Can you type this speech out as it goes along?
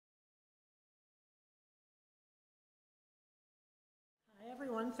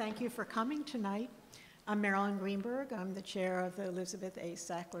everyone. Thank you for coming tonight. I'm Marilyn Greenberg. I'm the chair of the Elizabeth A.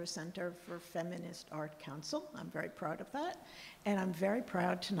 Sackler Center for Feminist Art Council. I'm very proud of that. And I'm very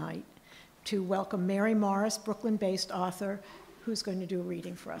proud tonight to welcome Mary Morris, Brooklyn-based author, who's going to do a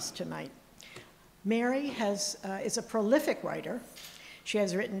reading for us tonight. Mary is a prolific writer. She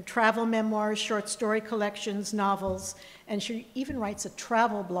has written travel memoirs, short story collections, novels, and she even writes a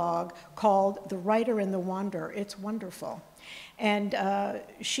travel blog called The Writer and the Wanderer. It's wonderful. And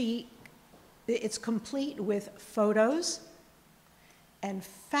it's complete with photos and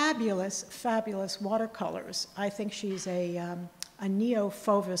fabulous, fabulous watercolors. I think she's a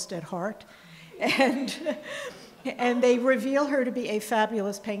neo-fauvist at heart. And they reveal her to be a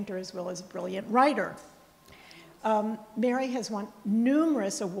fabulous painter as well as a brilliant writer. Mary has won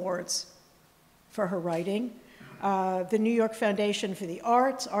numerous awards for her writing. The New York Foundation for the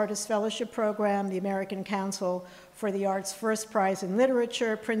Arts, Artist Fellowship Program, the American Council for the Arts First Prize in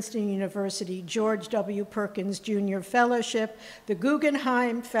Literature, Princeton University George W. Perkins Jr. Fellowship, the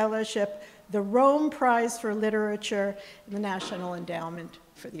Guggenheim Fellowship, the Rome Prize for Literature, and the National Endowment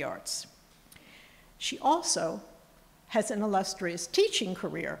for the Arts. She also has an illustrious teaching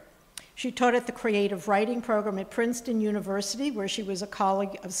career. She taught at the Creative Writing Program at Princeton University, where she was a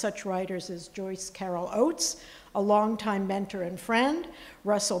colleague of such writers as Joyce Carol Oates, a longtime mentor and friend,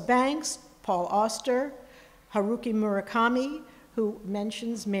 Russell Banks, Paul Auster, Haruki Murakami, who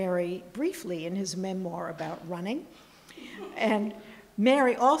mentions Mary briefly in his memoir about running. And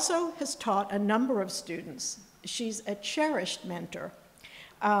Mary also has taught a number of students. She's a cherished mentor.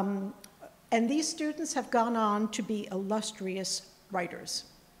 And these students have gone on to be illustrious writers.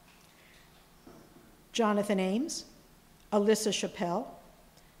 Jonathan Ames, Alyssa Chappell,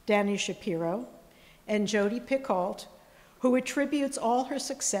 Danny Shapiro, and Jodi Picoult, who attributes all her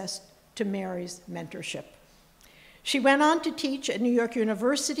success to Mary's mentorship. She went on to teach at New York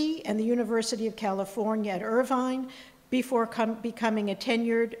University and the University of California at Irvine before becoming a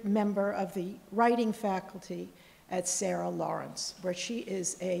tenured member of the writing faculty at Sarah Lawrence, where she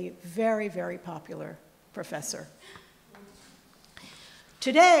is a very, very popular professor.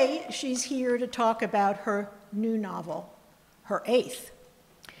 Today, she's here to talk about her new novel, her 8th.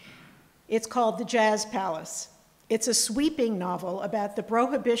 It's called The Jazz Palace. It's a sweeping novel about the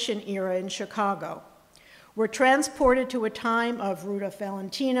Prohibition era in Chicago. We're transported to a time of Rudolph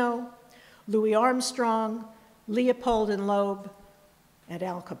Valentino, Louis Armstrong, Leopold and Loeb, and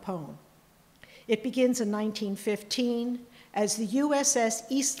Al Capone. It begins in 1915 as the USS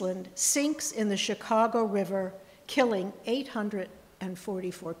Eastland sinks in the Chicago River, killing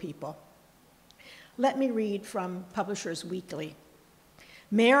 844 people. Let me read from Publishers Weekly.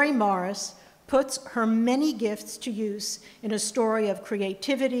 Mary Morris puts her many gifts to use in a story of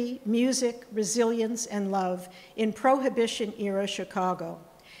creativity, music, resilience, and love in Prohibition-era Chicago.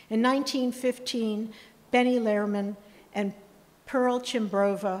 In 1915, Benny Lehrman and Pearl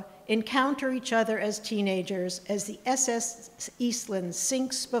Chimbrova encounter each other as teenagers as the SS Eastland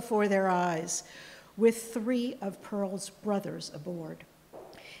sinks before their eyes, with 3 of Pearl's brothers aboard.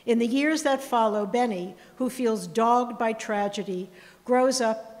 In the years that follow, Benny, who feels dogged by tragedy, grows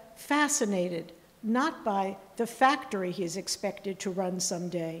up fascinated not by the factory he is expected to run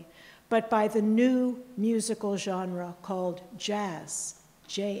someday, but by the new musical genre called jazz,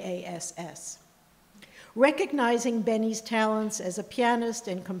 J-A-S-S. Recognizing Benny's talents as a pianist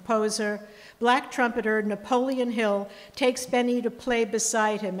and composer, black trumpeter Napoleon Hill takes Benny to play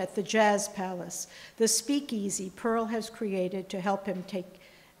beside him at the Jazz Palace, the speakeasy Pearl has created to help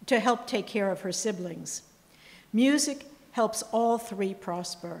take care of her siblings. Music helps all 3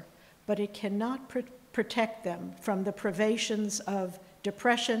 prosper, but it cannot protect them from the privations of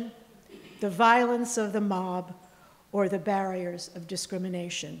depression, the violence of the mob, or the barriers of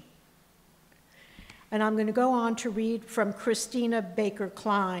discrimination. And I'm going to go on to read from Christina Baker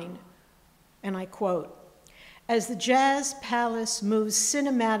Klein, and I quote, "As the Jazz Palace moves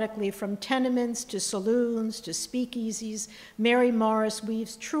cinematically from tenements to saloons to speakeasies, Mary Morris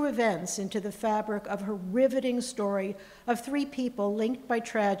weaves true events into the fabric of her riveting story of 3 people linked by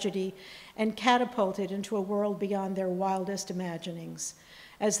tragedy and catapulted into a world beyond their wildest imaginings.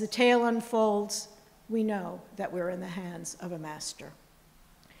 As the tale unfolds, we know that we're in the hands of a master."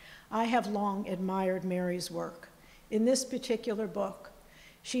 I have long admired Mary's work. In this particular book,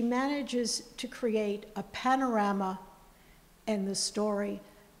 she manages to create a panorama and the story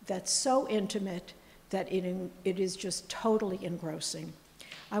that's so intimate that it is just totally engrossing.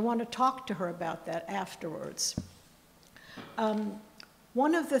 I want to talk to her about that afterwards.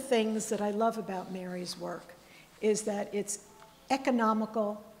 One of the things that I love about Mary's work is that it's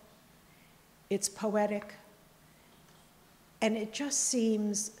economical, it's poetic, And it just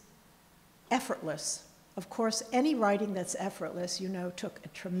seems effortless. Of course, any writing that's effortless, you know, took a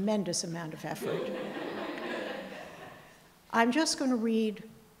tremendous amount of effort. I'm just going to read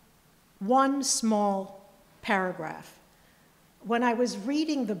one small paragraph. When I was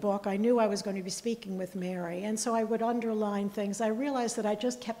reading the book, I knew I was going to be speaking with Mary, and so I would underline things. I realized that I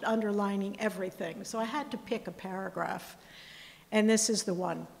just kept underlining everything, so I had to pick a paragraph, and this is the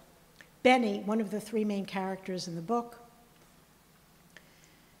one. Benny, one of the three main characters in the book,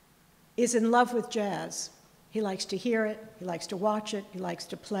 is in love with jazz. He likes to hear it, he likes to watch it, he likes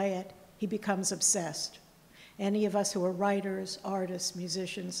to play it, he becomes obsessed. Any of us who are writers, artists,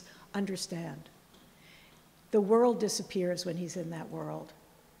 musicians understand. The world disappears when he's in that world.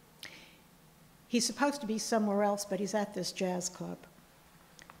 He's supposed to be somewhere else, but he's at this jazz club.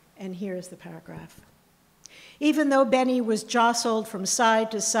 And here's the paragraph. Even though Benny was jostled from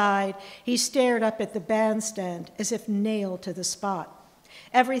side to side, he stared up at the bandstand as if nailed to the spot.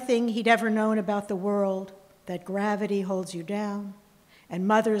 Everything he'd ever known about the world, that gravity holds you down, and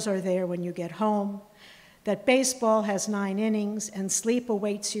mothers are there when you get home, that baseball has 9 innings and sleep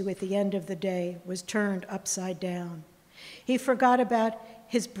awaits you at the end of the day, was turned upside down. He forgot about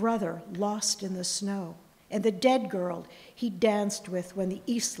his brother lost in the snow and the dead girl he danced with when the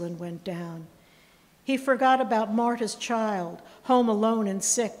Eastland went down. He forgot about Marta's child, home alone and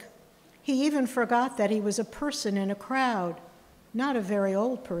sick. He even forgot that he was a person in a crowd, not a very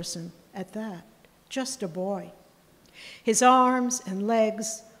old person at that, just a boy. His arms and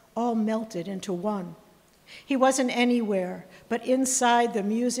legs all melted into one. He wasn't anywhere but inside the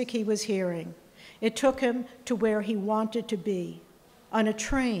music he was hearing. It took him to where he wanted to be, on a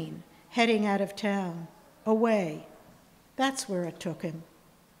train heading out of town, away. That's where it took him.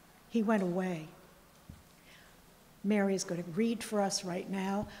 He went away. Mary's going to read for us right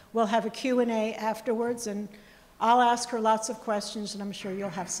now. We'll have a Q&A afterwards, and I'll ask her lots of questions, and I'm sure you'll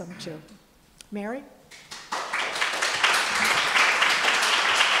have some too. Mary?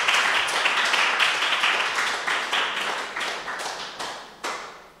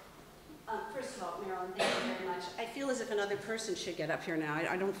 As if another person should get up here now.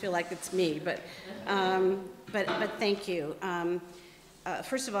 I don't feel like it's me, but thank you.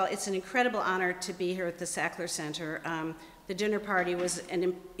 First of all, it's an incredible honor to be here at the Sackler Center. The dinner party was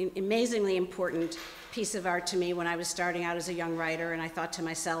an amazingly important piece of art to me when I was starting out as a young writer, and I thought to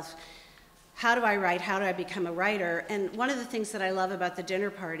myself, how do I write? How do I become a writer? And one of the things that I love about the dinner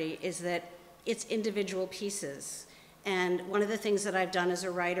party is that it's individual pieces. And one of the things that I've done as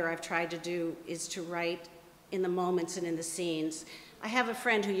a writer, I've tried to do, is to write in the moments and in the scenes. I have a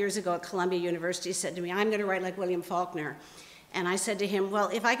friend who years ago at Columbia University said to me, I'm going to write like William Faulkner. And I said to him, well,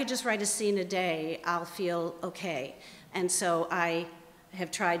 if I could just write a scene a day, I'll feel okay. And so I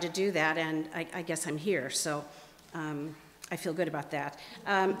have tried to do that, and I guess I'm here, so I feel good about that.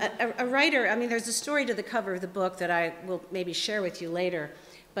 A writer, I mean, there's a story to the cover of the book that I will maybe share with you later,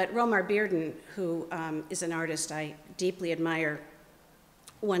 but Romar Bearden, who is an artist I deeply admire,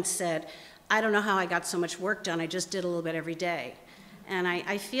 once said, I don't know how I got so much work done, I just did a little bit every day. And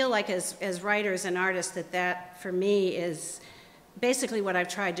I feel like as writers and artists that for me is basically what I've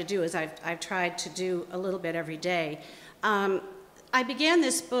tried to do, is I've tried to do a little bit every day. When I began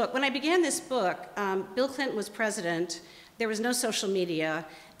this book, Bill Clinton was president, there was no social media,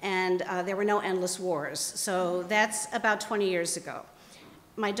 and there were no endless wars. So that's about 20 years ago.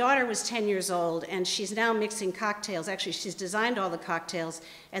 My daughter was 10 years old, and she's now mixing cocktails. Actually, she's designed all the cocktails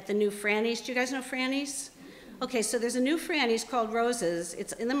at the new Franny's. Do you guys know Franny's? Okay, so there's a new Franny's called Roses.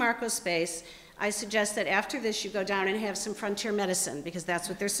 It's in the Marco space. I suggest that after this, you go down and have some frontier medicine, because that's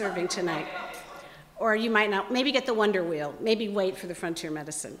what they're serving tonight. Or you might not, maybe get the Wonder Wheel, maybe wait for the frontier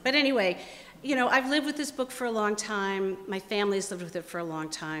medicine. But anyway, you know, I've lived with this book for a long time. My family's lived with it for a long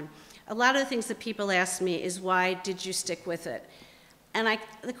time. A lot of the things that people ask me is, why did you stick with it? And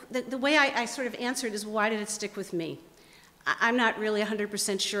the way I sort of answered is, why did it stick with me? I'm not really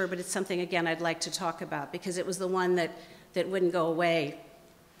 100% sure, but it's something, again, I'd like to talk about, because it was the one that wouldn't go away.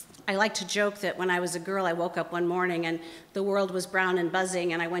 I like to joke that when I was a girl, I woke up one morning and the world was brown and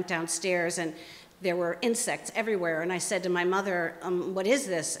buzzing, and I went downstairs and there were insects everywhere. And I said to my mother, what is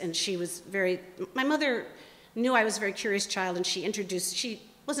this? And she was my mother knew I was a very curious child, and she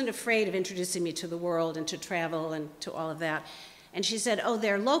wasn't afraid of introducing me to the world and to travel and to all of that. And she said, oh,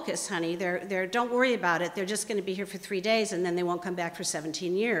 they're locusts, honey. Don't worry about it. They're just going to be here for 3 days, and then they won't come back for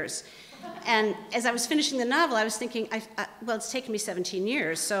 17 years. And as I was finishing the novel, I was thinking, well, it's taken me 17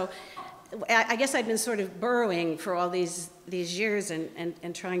 years. So I guess I'd been sort of burrowing for all these years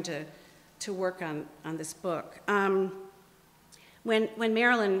and trying to work on this book. When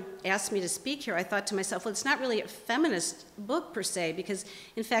Marilyn asked me to speak here, I thought to myself, well, it's not really a feminist book per se, because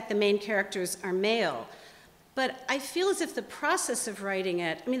in fact the main characters are male. But I feel as if the process of writing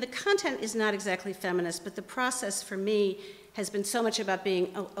it, I mean, the content is not exactly feminist, but the process for me has been so much about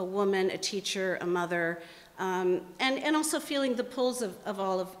being a woman, a teacher, a mother, and also feeling the pulls of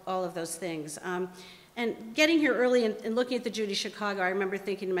all of those things. And getting here early and looking at the Judy Chicago, I remember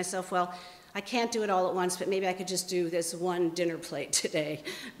thinking to myself, well, I can't do it all at once, but maybe I could just do this one dinner plate today,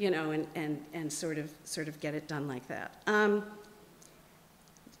 you know, and sort of get it done like that.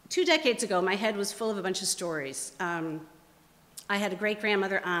 2 decades ago, my head was full of a bunch of stories. I had a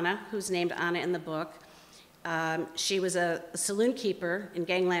great-grandmother, Anna, who's named Anna in the book. She was a saloon keeper in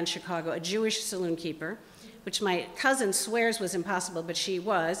Gangland, Chicago, a Jewish saloon keeper, which my cousin swears was impossible, but she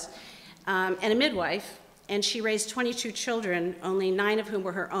was, and a midwife. And she raised 22 children, only 9 of whom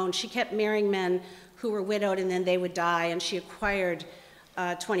were her own. She kept marrying men who were widowed, and then they would die, and she acquired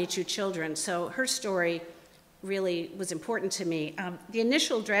 22 children. So her story really was important to me. The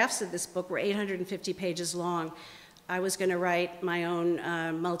initial drafts of this book were 850 pages long. I was going to write my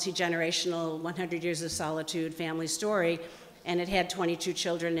own multi-generational 100 Years of Solitude family story, and it had 22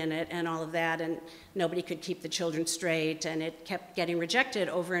 children in it and all of that, and nobody could keep the children straight, and it kept getting rejected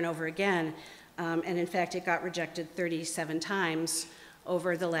over and over again. And in fact, it got rejected 37 times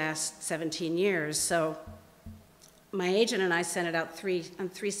over the last 17 years. So my agent and I sent it out on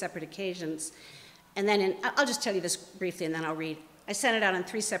three separate occasions. And then, I'll just tell you this briefly and then I'll read. I sent it out on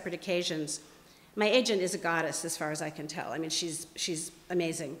 3 separate occasions. My agent is a goddess as far as I can tell. I mean, she's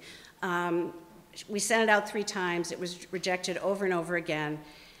amazing. We sent it out 3 times. It was rejected over and over again.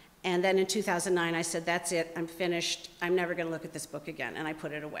 And then in 2009, I said, that's it, I'm finished. I'm never gonna look at this book again, and I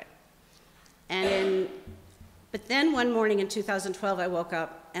put it away. But then one morning in 2012, I woke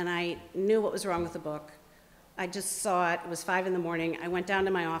up and I knew what was wrong with the book. I just saw it. It was 5 in the morning. I went down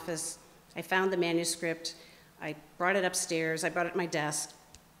to my office. I found the manuscript. I brought it upstairs. I brought it to my desk.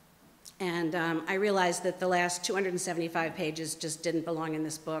 And I realized that the last 275 pages just didn't belong in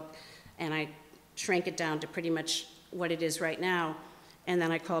this book. And I shrank it down to pretty much what it is right now. And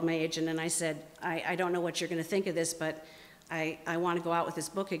then I called my agent and I said, I don't know what you're going to think of this, but I want to go out with this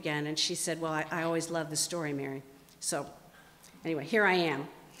book again. And she said, well, I always loved the story, Mary. So anyway, here I am,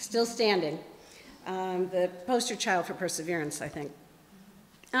 still standing. The poster child for perseverance, I think.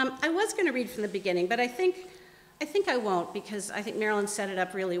 I was going to read from the beginning, but I think I won't, because I think Marilyn set it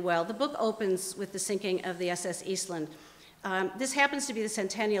up really well. The book opens with the sinking of the SS Eastland. This happens to be the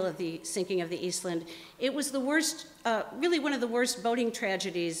centennial of the sinking of the Eastland. It was the worst, really one of the worst boating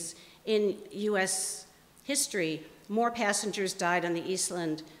tragedies in US history. More passengers died on the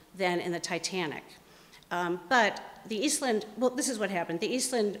Eastland than in the Titanic. But the Eastland, well, this is what happened. The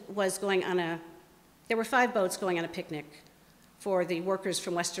Eastland was going on there were 5 boats going on a picnic for the workers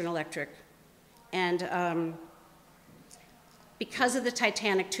from Western Electric. And because of the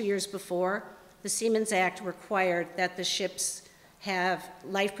Titanic 2 years before, the Seamen's Act required that the ships have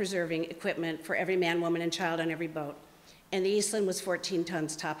life-preserving equipment for every man, woman, and child on every boat. And the Eastland was 14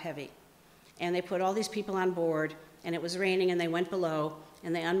 tons top heavy. And they put all these people on board, and it was raining, and they went below,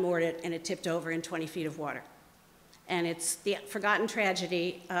 and they unmoored it, and it tipped over in 20 feet of water. And it's the forgotten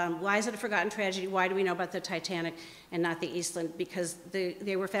tragedy. Why is it a forgotten tragedy? Why do we know about the Titanic and not the Eastland? Because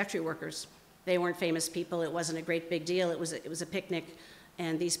they were factory workers. They weren't famous people. It wasn't a great big deal. It was a picnic,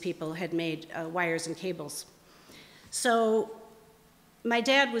 and these people had made wires and cables. So my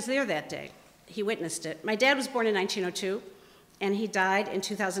dad was there that day. He witnessed it. My dad was born in 1902, and he died in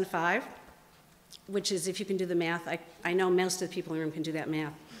 2005, which is, if you can do the math, I know most of the people in the room can do that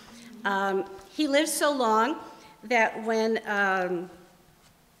math. He lived so long that when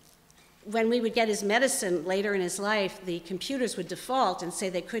we would get his medicine later in his life, the computers would default and say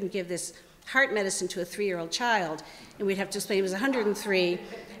they couldn't give this heart medicine to a 3-year-old child, and we'd have to explain he was 103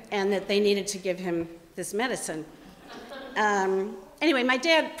 and that they needed to give him this medicine. Anyway, my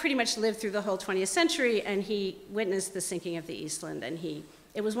dad pretty much lived through the whole 20th century, and he witnessed the sinking of the Eastland, and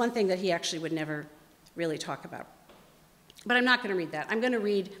it was one thing that he actually would never really talk about. But I'm not going to read that. I'm going to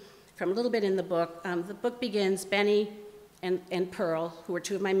read from a little bit in the book. The book begins, Benny and Pearl, who are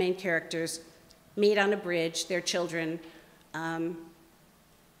 2 of my main characters, meet on a bridge, their children, and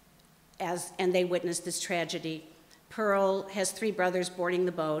they witness this tragedy. Pearl has 3 brothers boarding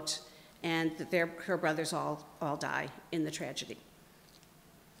the boat, and her brothers all die in the tragedy.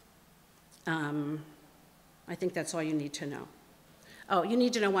 I think that's all you need to know. Oh, you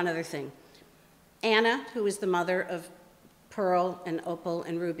need to know one other thing. Anna, who is the mother of Pearl and Opal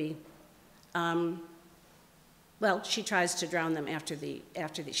and Ruby, well, she tries to drown them after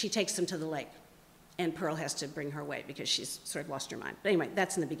she takes them to the lake. and Pearl has to bring her away because she's sort of lost her mind. But anyway,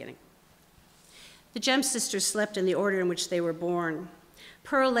 that's in the beginning. The Gem sisters slept in the order in which they were born.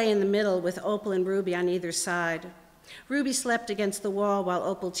 Pearl lay in the middle with Opal and Ruby on either side. Ruby slept against the wall while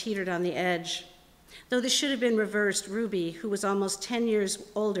Opal teetered on the edge. Though this should have been reversed, Ruby, who was almost 10 years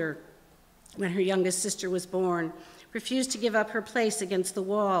older when her youngest sister was born, refused to give up her place against the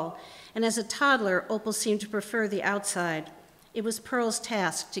wall, and as a toddler, Opal seemed to prefer the outside. It was Pearl's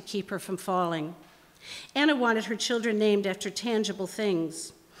task to keep her from falling. Anna wanted her children named after tangible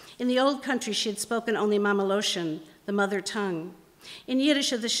things. In the old country, she had spoken only Mamaloshen, the mother tongue. In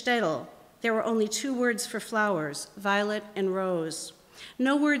Yiddish of the shtetl, there were only 2 words for flowers, violet and rose.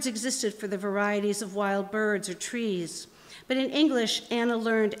 No words existed for the varieties of wild birds or trees, but in English, Anna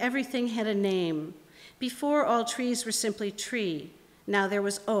learned everything had a name. Before, all trees were simply tree. Now there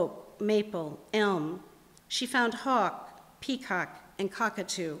was oak, maple, elm. She found hawk, peacock, and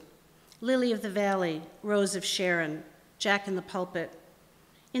cockatoo, lily of the valley, rose of Sharon, Jack in the pulpit.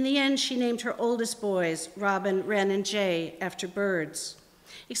 In the end, she named her oldest boys, Robin, Wren, and Jay, after birds.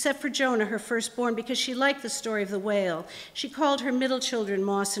 Except for Jonah, her firstborn, because she liked the story of the whale. She called her middle children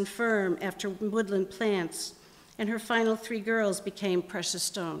Moss and Firm, after woodland plants, and her final 3 girls became precious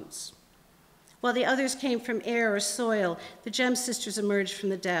stones. While the others came from air or soil, the Gem sisters emerged from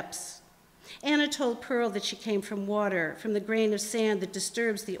the depths. Anna told Pearl that she came from water, from the grain of sand that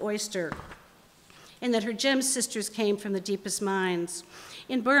disturbs the oyster, and that her Gem sisters came from the deepest mines.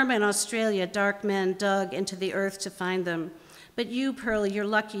 In Burma and Australia, dark men dug into the earth to find them. But you, Pearl, you're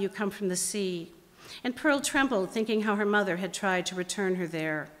lucky you come from the sea. And Pearl trembled, thinking how her mother had tried to return her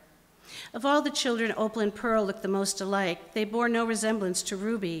there. Of all the children, Opal and Pearl looked the most alike. They bore no resemblance to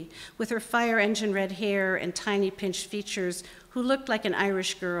Ruby, with her fire engine red hair and tiny pinched features, who looked like an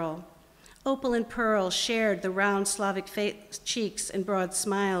Irish girl. Opal and Pearl shared the round Slavic cheeks and broad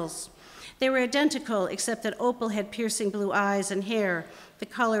smiles. They were identical, except that Opal had piercing blue eyes and hair, the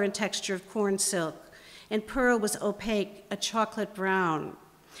color and texture of corn silk, and Pearl was opaque, a chocolate brown.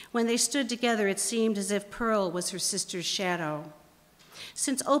 When they stood together, it seemed as if Pearl was her sister's shadow.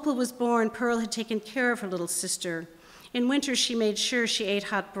 Since Opal was born, Pearl had taken care of her little sister. In winter, she made sure she ate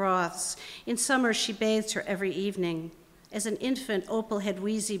hot broths. In summer, she bathed her every evening. As an infant, Opal had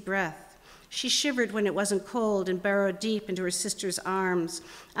wheezy breath. She shivered when it wasn't cold and burrowed deep into her sister's arms.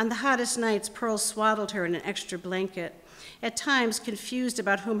 On the hottest nights, Pearl swaddled her in an extra blanket. At times, confused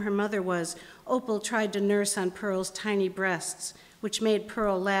about whom her mother was, Opal tried to nurse on Pearl's tiny breasts, which made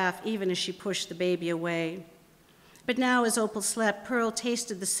Pearl laugh even as she pushed the baby away. But now, as Opal slept, Pearl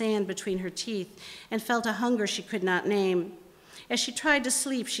tasted the sand between her teeth and felt a hunger she could not name. As she tried to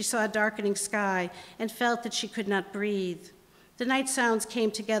sleep, she saw a darkening sky and felt that she could not breathe. The night sounds came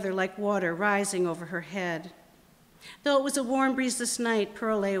together like water rising over her head. Though it was a warm, breezeless night,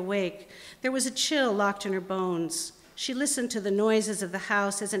 Pearl lay awake. There was a chill locked in her bones. She listened to the noises of the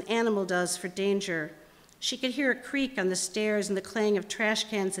house as an animal does for danger. She could hear a creak on the stairs and the clang of trash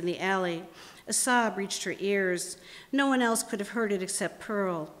cans in the alley. A sob reached her ears. No one else could have heard it except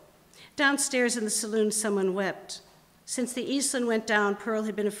Pearl. Downstairs in the saloon, someone wept. Since the Eastland went down, Pearl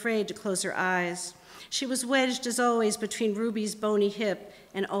had been afraid to close her eyes. She was wedged, as always, between Ruby's bony hip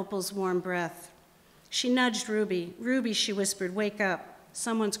and Opal's warm breath. She nudged Ruby. "Ruby," she whispered, "wake up.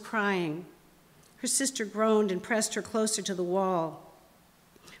 Someone's crying." Her sister groaned and pressed her closer to the wall.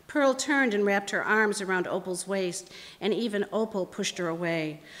 Pearl turned and wrapped her arms around Opal's waist, and even Opal pushed her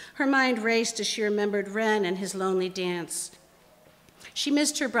away. Her mind raced as she remembered Wren and his lonely dance. She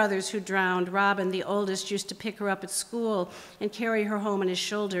missed her brothers who drowned. Robin, the oldest, used to pick her up at school and carry her home on his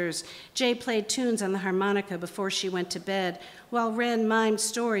shoulders. Jay played tunes on the harmonica before she went to bed, while Wren mimed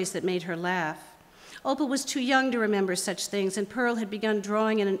stories that made her laugh. Opal was too young to remember such things, and Pearl had begun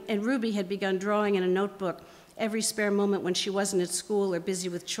drawing, and Ruby had begun drawing in a notebook every spare moment when she wasn't at school or busy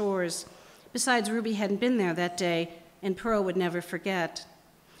with chores. Besides, Ruby hadn't been there that day, and Pearl would never forget.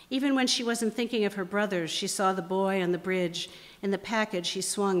 Even when she wasn't thinking of her brothers, she saw the boy on the bridge and the package he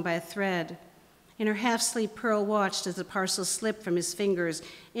swung by a thread. In her half-sleep, Pearl watched as the parcel slipped from his fingers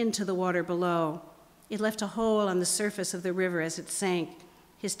into the water below. It left a hole on the surface of the river as it sank.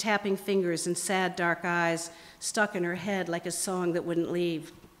 His tapping fingers and sad, dark eyes stuck in her head like a song that wouldn't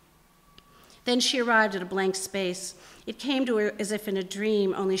leave. Then she arrived at a blank space. It came to her as if in a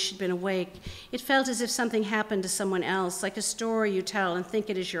dream, only she'd been awake. It felt as if something happened to someone else, like a story you tell and think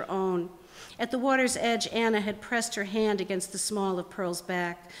it is your own. At the water's edge, Anna had pressed her hand against the small of Pearl's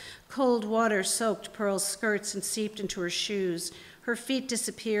back. Cold water soaked Pearl's skirts and seeped into her shoes. Her feet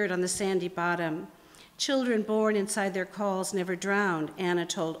disappeared on the sandy bottom. Children born inside their cauls never drowned, Anna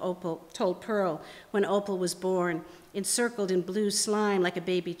told Pearl when Opal was born, encircled in blue slime like a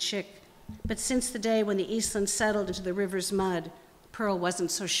baby chick. But since the day when the Eastland settled into the river's mud, Pearl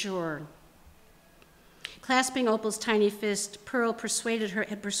wasn't so sure. Clasping Opal's tiny fist, Pearl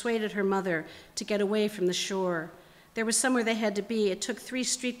had persuaded her mother to get away from the shore. There was somewhere they had to be. It took 3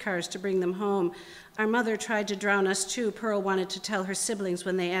 streetcars to bring them home. Our mother tried to drown us too. Pearl wanted to tell her siblings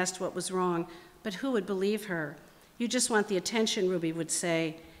when they asked what was wrong, but who would believe her? You just want the attention, Ruby would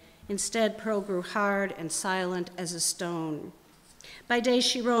say. Instead, Pearl grew hard and silent as a stone. By day,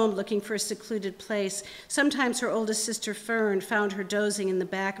 she roamed looking for a secluded place. Sometimes her oldest sister, Fern, found her dozing in the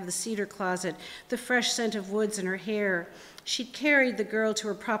back of the cedar closet, the fresh scent of woods in her hair. She'd carried the girl to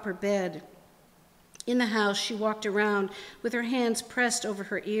her proper bed. In the house, she walked around with her hands pressed over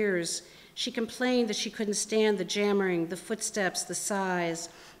her ears. She complained that she couldn't stand the jammering, the footsteps, the sighs,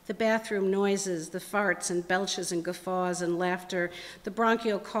 the bathroom noises, the farts and belches and guffaws and laughter, the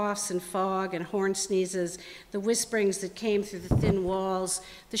bronchial coughs and fog and horn sneezes, the whisperings that came through the thin walls,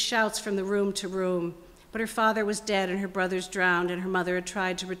 the shouts from the room to room. But her father was dead and her brothers drowned, and her mother had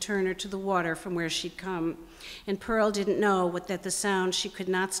tried to return her to the water from where she'd come. And Pearl didn't know that the sound she could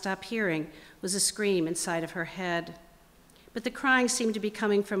not stop hearing was a scream inside of her head. But the crying seemed to be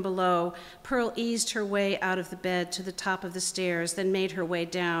coming from below. Pearl eased her way out of the bed to the top of the stairs, then made her way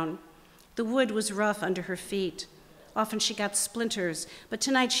down. The wood was rough under her feet. Often she got splinters, but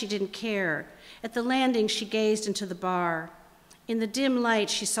tonight she didn't care. At the landing, she gazed into the bar. In the dim light,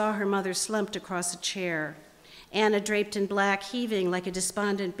 she saw her mother slumped across a chair. Anna, draped in black, heaving like a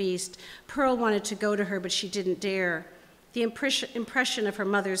despondent beast. Pearl wanted to go to her, but she didn't dare. The impression of her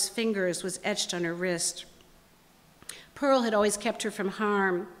mother's fingers was etched on her wrist. Pearl had always kept her from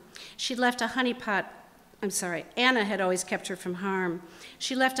harm. Anna had always kept her from harm.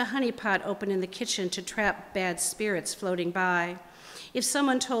 She left a honey pot open in the kitchen to trap bad spirits floating by. If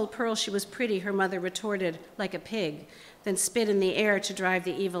someone told Pearl she was pretty, her mother retorted, like a pig, then spit in the air to drive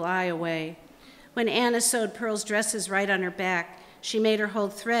the evil eye away. When Anna sewed Pearl's dresses right on her back, she made her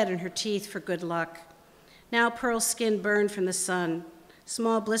hold thread in her teeth for good luck. Now Pearl's skin burned from the sun.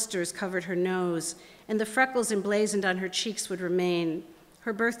 Small blisters covered her nose, and the freckles emblazoned on her cheeks would remain.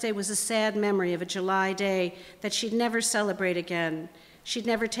 Her birthday was a sad memory of a July day that she'd never celebrate again. She'd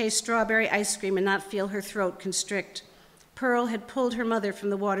never taste strawberry ice cream and not feel her throat constrict. Pearl had pulled her mother from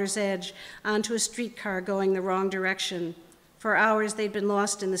the water's edge onto a streetcar going the wrong direction. For hours, they'd been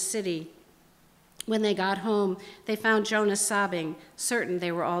lost in the city. When they got home, they found Jonah sobbing, certain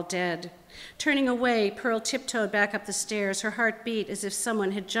they were all dead. Turning away, Pearl tiptoed back up the stairs. Her heart beat as if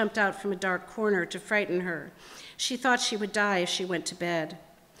someone had jumped out from a dark corner to frighten her. She thought she would die if she went to bed.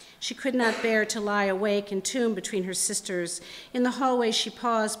 She could not bear to lie awake, entombed between her sisters. In the hallway, she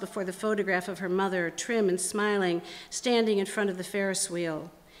paused before the photograph of her mother, trim and smiling, standing in front of the Ferris wheel.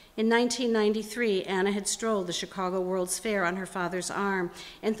 In 1993, Anna had strolled the Chicago World's Fair on her father's arm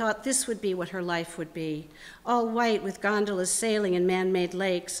and thought this would be what her life would be. All white with gondolas sailing in man-made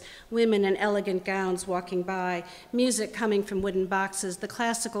lakes, women in elegant gowns walking by, music coming from wooden boxes, the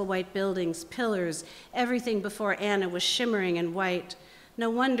classical white buildings, pillars, everything before Anna was shimmering and white. No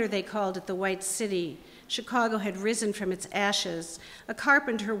wonder they called it the White City. Chicago had risen from its ashes. A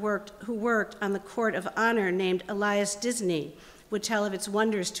carpenter who worked on the court of honor named Elias Disney would tell of its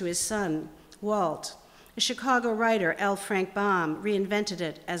wonders to his son, Walt. A Chicago writer, L. Frank Baum, reinvented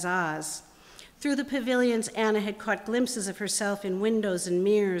it as Oz. Through the pavilions, Anna had caught glimpses of herself in windows and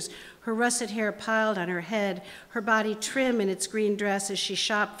mirrors, her russet hair piled on her head, her body trim in its green dress as she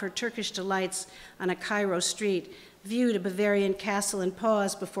shopped for Turkish delights on a Cairo street, viewed a Bavarian castle and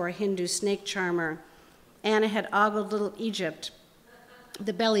paused before a Hindu snake charmer. Anna had ogled little Egypt,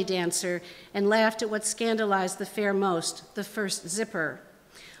 the belly dancer, and laughed at what scandalized the fair most, the first zipper.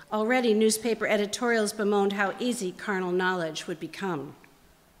 Already, newspaper editorials bemoaned how easy carnal knowledge would become.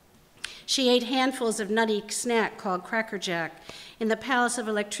 She ate handfuls of nutty snack called Cracker Jack. In the palace of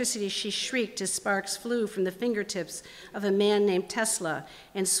electricity, she shrieked as sparks flew from the fingertips of a man named Tesla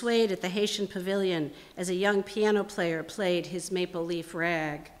and swayed at the Haitian pavilion as a young piano player played his maple leaf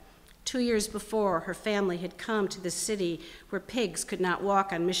rag. 2 years before, her family had come to the city where pigs could not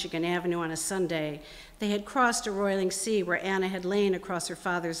walk on Michigan Avenue on a Sunday. They had crossed a roiling sea where Anna had lain across her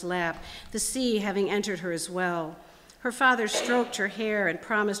father's lap, the sea having entered her as well. Her father stroked her hair and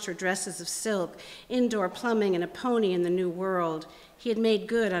promised her dresses of silk, indoor plumbing, and a pony in the new world. He had made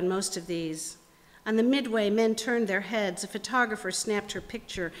good on most of these. On the midway, men turned their heads. A photographer snapped her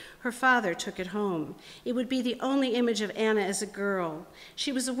picture. Her father took it home. It would be the only image of Anna as a girl.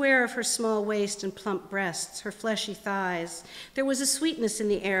 She was aware of her small waist and plump breasts, her fleshy thighs. There was a sweetness in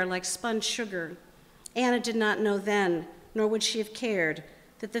the air like spun sugar. Anna did not know then, nor would she have cared,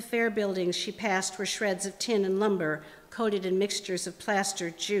 that the fair buildings she passed were shreds of tin and lumber coated in mixtures of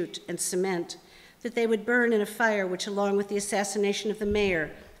plaster, jute, and cement, that they would burn in a fire which, along with the assassination of the mayor,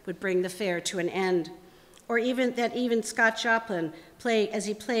 would bring the fair to an end. Or even Scott Joplin, as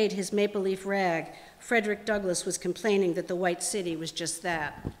he played his Maple Leaf Rag, Frederick Douglass was complaining that the white city was just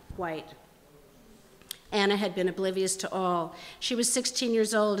that, white. Anna had been oblivious to all. She was 16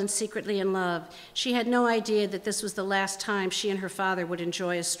 years old and secretly in love. She had no idea that this was the last time she and her father would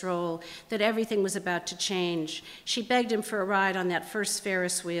enjoy a stroll, that everything was about to change. She begged him for a ride on that first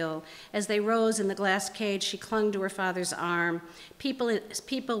Ferris wheel. As they rose in the glass cage, she clung to her father's arm.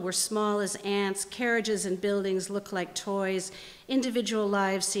 People were small as ants. Carriages and buildings looked like toys. Individual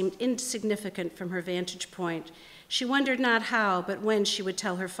lives seemed insignificant from her vantage point. She wondered not how, but when she would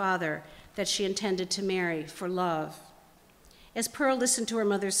tell her father that she intended to marry for love. As Pearl listened to her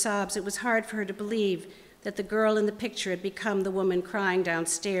mother's sobs, it was hard for her to believe that the girl in the picture had become the woman crying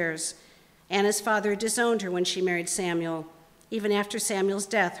downstairs. Anna's father disowned her when she married Samuel. Even after Samuel's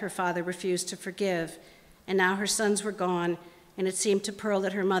death, her father refused to forgive. And now her sons were gone, and it seemed to Pearl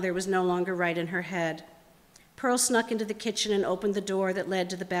that her mother was no longer right in her head. Pearl snuck into the kitchen and opened the door that led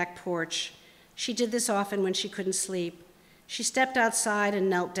to the back porch. She did this often when she couldn't sleep. She stepped outside and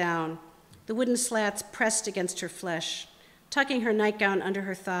knelt down. The wooden slats pressed against her flesh. Tucking her nightgown under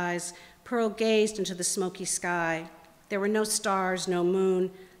her thighs, Pearl gazed into the smoky sky. There were no stars, no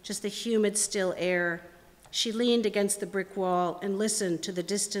moon, just the humid, still air. She leaned against the brick wall and listened to the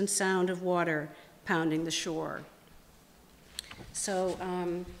distant sound of water pounding the shore. So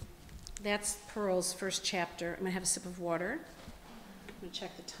that's Pearl's first chapter. I'm going to have a sip of water. I'm going to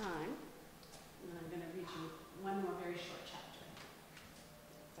check the time. And then I'm going to read you one more very short chapter.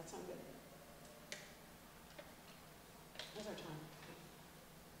 That sound good? What's our time?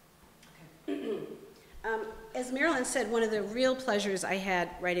 Okay. As Marilyn said, one of the real pleasures I had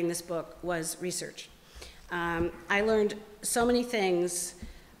writing this book was research. I learned so many things,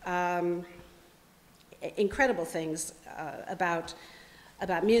 incredible things about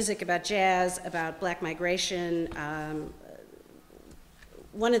music, about jazz, about Black migration.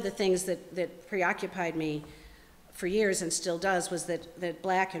 One of the things that preoccupied me for years and still does was that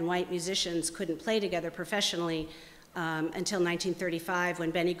Black and white musicians couldn't play together professionally until 1935 when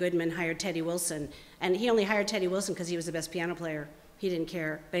Benny Goodman hired Teddy Wilson. And he only hired Teddy Wilson because he was the best piano player. He didn't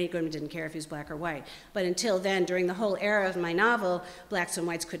care, Benny Goodman didn't care if he was Black or white. But until then, during the whole era of my novel, Blacks and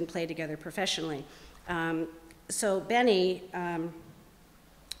whites couldn't play together professionally. So Benny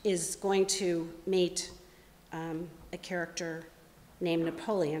is going to meet a character named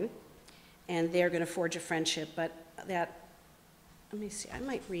Napoleon, and they're going to forge a friendship, but that, let me see, I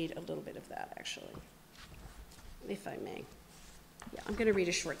might read a little bit of that, actually, if I may. Yeah, I'm going to read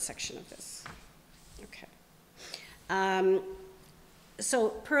a short section of this. Okay. So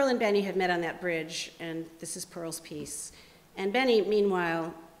Pearl and Benny have met on that bridge, and this is Pearl's piece. And Benny,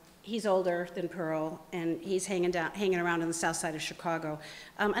 meanwhile, he's older than Pearl, and he's hanging around on the south side of Chicago.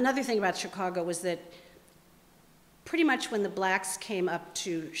 Another thing about Chicago was that pretty much when the Blacks came up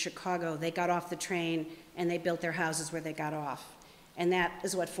to Chicago, they got off the train and they built their houses where they got off. And that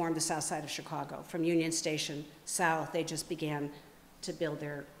is what formed the south side of Chicago. From Union Station south, they just began to build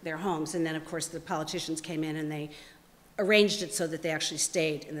their homes. And then, of course, the politicians came in and they arranged it so that they actually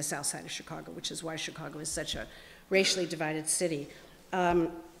stayed in the south side of Chicago, which is why Chicago is such a racially divided city.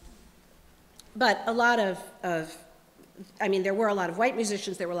 But a lot I mean, there were a lot of white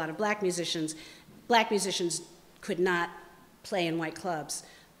musicians, there were a lot of Black musicians. Black musicians could not play in white clubs,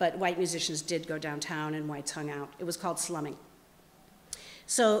 but white musicians did go downtown and whites hung out. It was called slumming.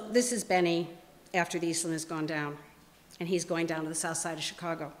 So this is Benny after the Eastland has gone down, and he's going down to the south side of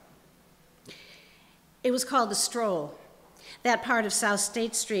Chicago. It was called the Stroll, that part of South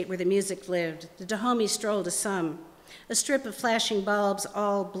State Street where the music lived. The Dahomey stroll to some, a strip of flashing bulbs,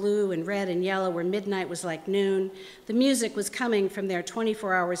 all blue and red and yellow, where midnight was like noon. The music was coming from there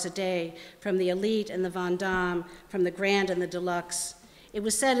 24 hours a day, from the elite and the Von Damme, from the grand and the deluxe. It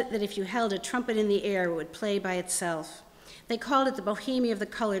was said that if you held a trumpet in the air, it would play by itself. They called it the Bohemia of the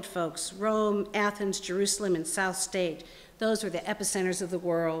colored folks. Rome, Athens, Jerusalem, and South State. Those were the epicenters of the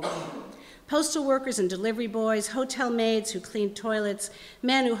world. Postal workers and delivery boys, hotel maids who cleaned toilets,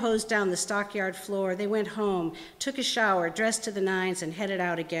 men who hosed down the stockyard floor. They went home, took a shower, dressed to the nines, and headed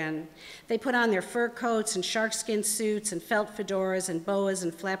out again. They put on their fur coats and sharkskin suits and felt fedoras and boas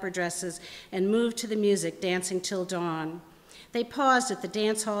and flapper dresses and moved to the music, dancing till dawn. They paused at the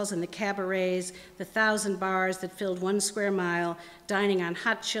dance halls and the cabarets, the 1,000 bars that filled 1 square mile, dining on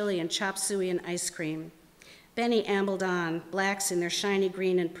hot chili and chop suey and ice cream. Benny ambled on, blacks in their shiny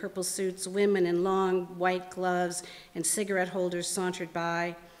green and purple suits, women in long white gloves and cigarette holders sauntered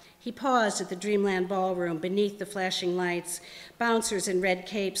by. He paused at the Dreamland Ballroom beneath the flashing lights. Bouncers in red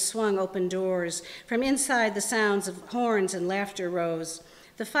capes swung open doors. From inside, the sounds of horns and laughter rose.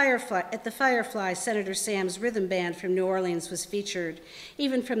 At the Firefly, Senator Sam's rhythm band from New Orleans was featured.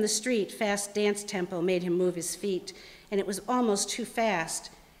 Even from the street, fast dance tempo made him move his feet, and it was almost too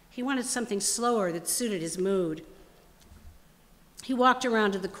fast. He wanted something slower that suited his mood. He walked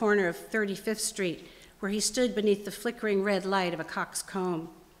around to the corner of 35th Street, where he stood beneath the flickering red light of a coxcomb.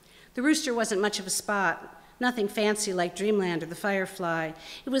 The Rooster wasn't much of a spot, nothing fancy like Dreamland or the Firefly.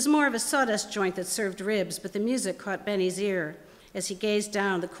 It was more of a sawdust joint that served ribs, but the music caught Benny's ear as he gazed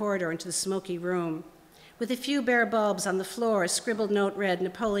down the corridor into the smoky room. With a few bare bulbs on the floor, a scribbled note read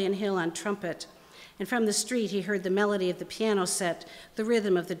Napoleon Hill on trumpet. And from the street, he heard the melody of the piano set, the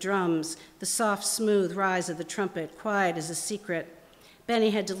rhythm of the drums, the soft, smooth rise of the trumpet, quiet as a secret.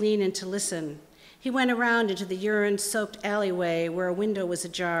 Benny had to lean in to listen. He went around into the urine-soaked alleyway where a window was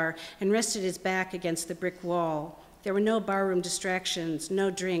ajar and rested his back against the brick wall. There were no barroom distractions, no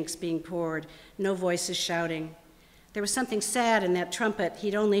drinks being poured, no voices shouting. There was something sad in that trumpet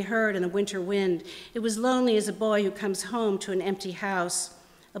he'd only heard in the winter wind. It was lonely as a boy who comes home to an empty house,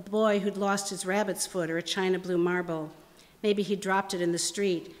 a boy who'd lost his rabbit's foot or a china blue marble. Maybe he dropped it in the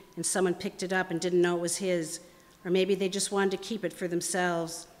street and someone picked it up and didn't know it was his, or maybe they just wanted to keep it for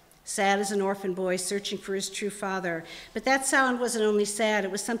themselves. Sad as an orphan boy searching for his true father. But that sound wasn't only sad,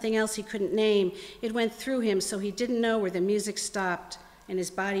 it was something else he couldn't name. It went through him so he didn't know where the music stopped and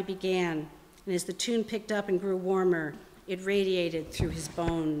his body began. And as the tune picked up and grew warmer, it radiated through his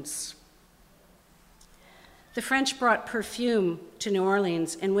bones. The French brought perfume to New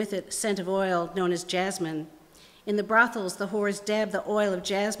Orleans, and with it, scent of oil known as jasmine. In the brothels, the whores dabbed the oil of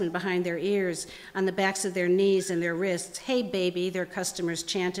jasmine behind their ears, on the backs of their knees and their wrists. "Hey, baby," their customers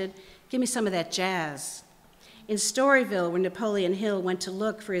chanted, "give me some of that jazz." In Storyville, where Napoleon Hill went to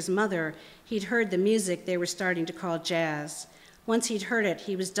look for his mother, he'd heard the music they were starting to call jazz. Once he'd heard it,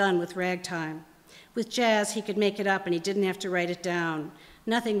 he was done with ragtime. With jazz, he could make it up and he didn't have to write it down.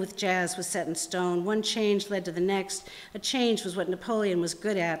 Nothing with jazz was set in stone. One change led to the next. A change was what Napoleon was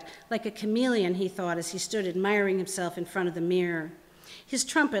good at, like a chameleon, he thought, as he stood admiring himself in front of the mirror. His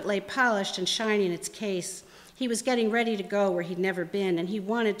trumpet lay polished and shiny in its case. He was getting ready to go where he'd never been, and he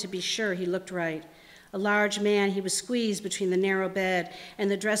wanted to be sure he looked right. A large man, he was squeezed between the narrow bed and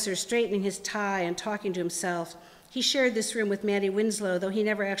the dresser, straightening his tie and talking to himself. He shared this room with Mattie Winslow, though he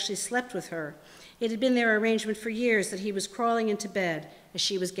never actually slept with her. It had been their arrangement for years that he was crawling into bed as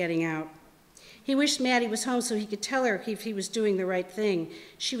she was getting out. He wished Mattie was home so he could tell her if he was doing the right thing.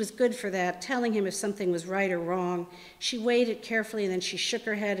 She was good for that, telling him if something was right or wrong. She weighed it carefully, and then she shook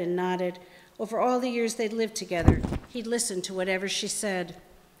her head and nodded. Over all the years they'd lived together, he'd listened to whatever she said.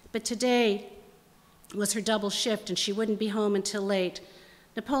 But today was her double shift, and she wouldn't be home until late.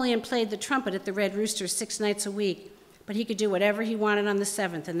 Napoleon played the trumpet at the Red Rooster 6 nights a week, but he could do whatever he wanted on the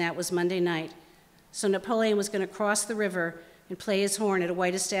 7th, and that was Monday night. So Napoleon was going to cross the river and play his horn at a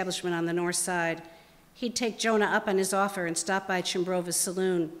white establishment on the north side. He'd take Jonah up on his offer and stop by Chimbrova's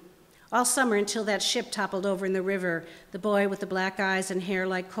saloon. All summer until that ship toppled over in the river, the boy with the black eyes and hair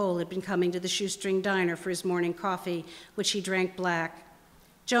like coal had been coming to the shoestring diner for his morning coffee, which he drank black.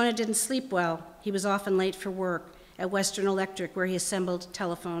 Jonah didn't sleep well. He was often late for work at Western Electric, where he assembled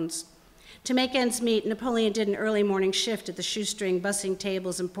telephones. To make ends meet, Napoleon did an early morning shift at the shoestring, bussing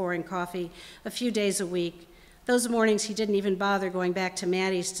tables and pouring coffee a few days a week. Those mornings, he didn't even bother going back to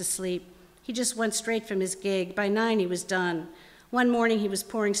Mattie's to sleep. He just went straight from his gig. By 9, he was done. One morning, he was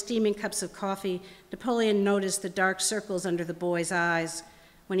pouring steaming cups of coffee. Napoleon noticed the dark circles under the boy's eyes.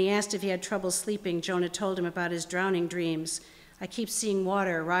 When he asked if he had trouble sleeping, Jonah told him about his drowning dreams. "I keep seeing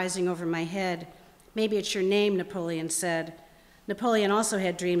water rising over my head." "Maybe it's your name," Napoleon said. Napoleon also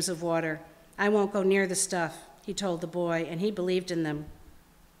had dreams of water. "I won't go near the stuff," he told the boy, and he believed in them.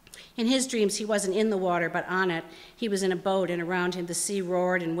 In his dreams, he wasn't in the water, but on it. He was in a boat, and around him the sea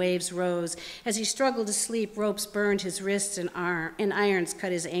roared and waves rose. As he struggled to sleep, ropes burned his wrists and irons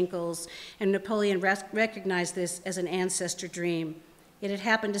cut his ankles, and Napoleon recognized this as an ancestor dream. It had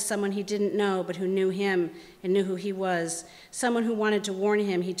happened to someone he didn't know, but who knew him and knew who he was. Someone who wanted to warn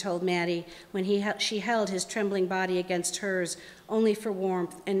him, he told Mattie, when she held his trembling body against hers, only for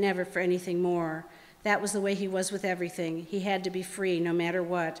warmth and never for anything more. That was the way he was with everything. He had to be free no matter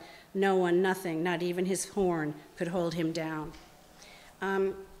what. No one, nothing, not even his horn, could hold him down.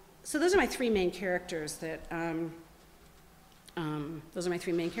 So those are my 3 main characters. So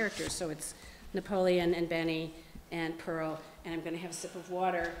it's Napoleon and Benny and Pearl, and I'm going to have a sip of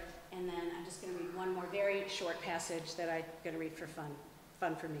water. and then I'm just going to read one more very short passage that I'm going to read for fun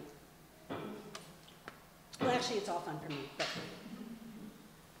for me. Well, actually, it's all fun for me, but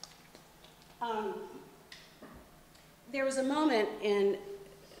there was a moment in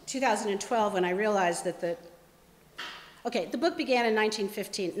 2012 when I realized that the book began in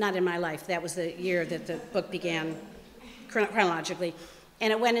 1915, not in my life. That was the year that the book began chronologically.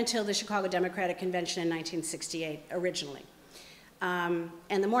 And it went until the Chicago Democratic Convention in 1968, originally. And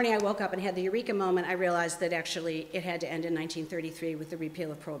the morning I woke up and had the eureka moment, I realized that actually it had to end in 1933 with the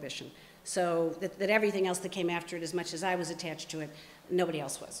repeal of Prohibition. So that everything else that came after it, as much as I was attached to it, nobody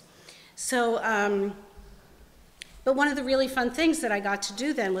else was. So, but one of the really fun things that I got to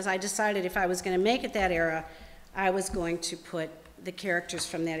do then was I decided if I was going to make it that era, I was going to put the characters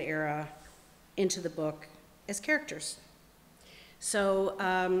from that era into the book as characters. So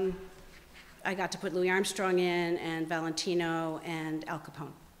I got to put Louis Armstrong in, and Valentino, and Al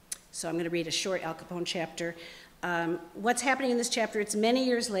Capone. So I'm going to read a short Al Capone chapter. What's happening in this chapter, it's many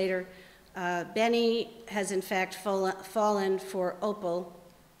years later. Benny has in fact fallen for Opal,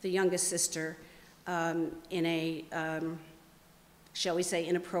 the youngest sister, in a, shall we say,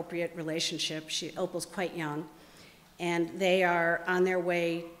 inappropriate relationship. Opal's quite young, and they are on their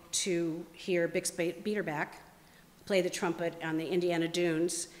way to hear Bix Beiderbecke play the trumpet on the Indiana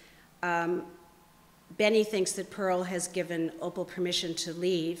Dunes. Benny thinks that Pearl has given Opal permission to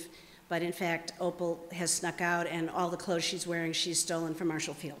leave, but in fact, Opal has snuck out, and all the clothes she's wearing, she's stolen from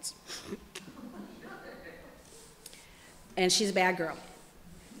Marshall Fields. And she's a bad girl.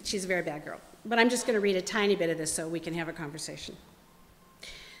 She's a very bad girl. But I'm just going to read a tiny bit of this so we can have a conversation.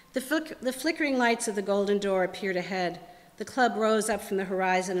 The flickering lights of the Golden Door appeared ahead. The club rose up from the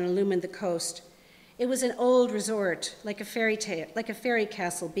horizon and illumined the coast. It was an old resort, like a fairy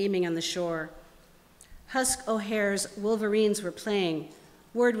castle beaming on the shore. Husk O'Hare's Wolverines were playing.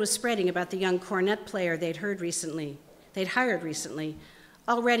 Word was spreading about the young cornet player they'd hired recently.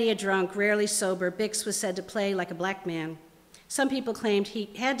 Already a drunk, rarely sober, Bix was said to play like a black man. Some people claimed he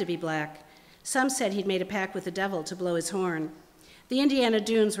had to be black. Some said he'd made a pact with the devil to blow his horn. The Indiana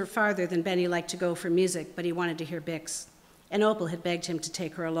Dunes were farther than Benny liked to go for music, but he wanted to hear Bix, and Opal had begged him to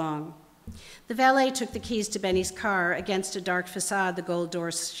take her along. The valet took the keys to Benny's car. Against a dark facade, the gold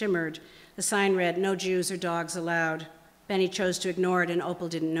door shimmered. The sign read, "No Jews or dogs allowed." Benny chose to ignore it, and Opal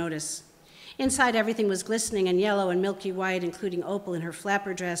didn't notice. Inside, everything was glistening and yellow and milky white, including Opal in her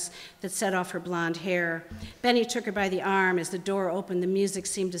flapper dress that set off her blonde hair. Benny took her by the arm. As the door opened, the music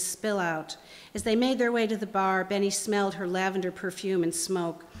seemed to spill out. As they made their way to the bar, Benny smelled her lavender perfume and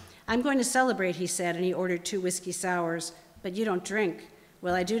smoke. "I'm going to celebrate," he said, and he ordered 2 whiskey sours. "But you don't drink."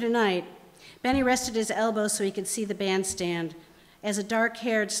 "Well, I do tonight." Benny rested his elbow so he could see the bandstand. As a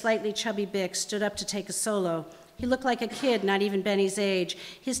dark-haired, slightly chubby Bix stood up to take a solo, he looked like a kid, not even Benny's age.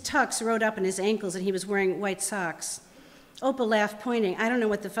 His tux rode up on his ankles, and he was wearing white socks. Opal laughed, pointing. "I don't know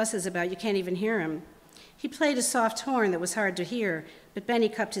what the fuss is about. You can't even hear him." He played a soft horn that was hard to hear, but Benny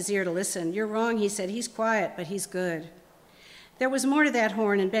cupped his ear to listen. "You're wrong," he said. "He's quiet, but he's good." There was more to that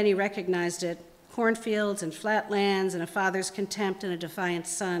horn, and Benny recognized it. Cornfields and flat lands and a father's contempt and a defiant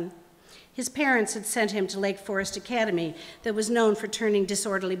son. His parents had sent him to Lake Forest Academy that was known for turning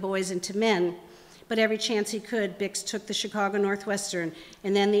disorderly boys into men. But every chance he could, Bix took the Chicago Northwestern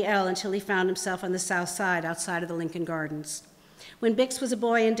and then the L until he found himself on the south side outside of the Lincoln Gardens. When Bix was a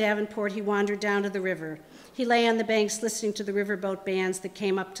boy in Davenport, he wandered down to the river. He lay on the banks listening to the riverboat bands that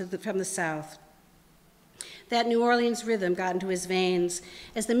came up from the south. That New Orleans rhythm got into his veins.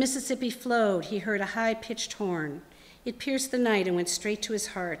 As the Mississippi flowed, he heard a high-pitched horn. It pierced the night and went straight to his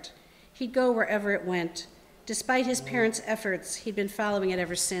heart. He'd go wherever it went. Despite his parents' efforts, he'd been following it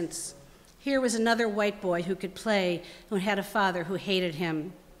ever since. Here was another white boy who could play, who had a father who hated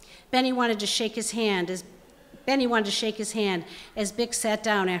him. Benny wanted to shake his hand as Bix sat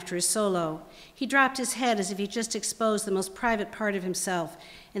down after his solo. He dropped his head as if he just exposed the most private part of himself,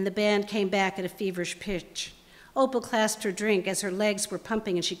 and the band came back at a feverish pitch. Opal clasped her drink as her legs were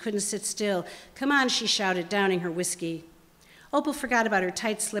pumping and she couldn't sit still. "Come on," she shouted, downing her whiskey. Opal forgot about her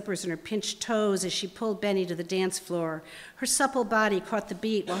tight slippers and her pinched toes as she pulled Benny to the dance floor. Her supple body caught the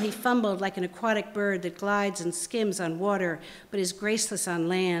beat while he fumbled like an aquatic bird that glides and skims on water but is graceless on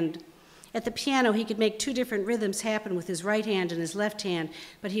land. At the piano, he could make 2 different rhythms happen with his right hand and his left hand,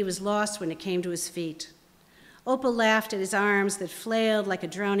 but he was lost when it came to his feet. Opal laughed at his arms that flailed like a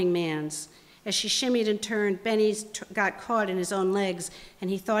drowning man's. As she shimmied and turned, Benny got caught in his own legs, and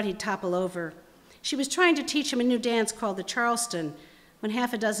he thought he'd topple over. She was trying to teach him a new dance called the Charleston when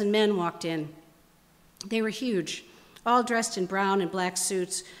 6 men walked in. They were huge. All dressed in brown and black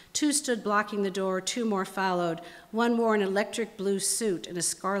suits, 2 stood blocking the door, 2 more followed. One wore an electric blue suit and a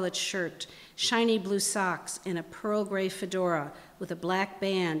scarlet shirt, shiny blue socks, and a pearl gray fedora with a black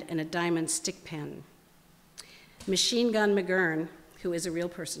band and a diamond stick pin. Machine Gun McGurn, who is a real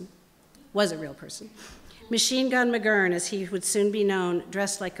person, was a real person. Machine Gun McGurn, as he would soon be known,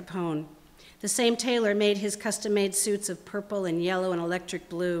 dressed like Capone. The same tailor made his custom-made suits of purple and yellow and electric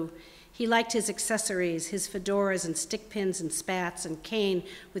blue. He liked his accessories, his fedoras and stick pins and spats and cane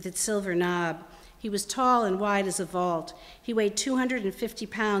with its silver knob. He was tall and wide as a vault. He weighed 250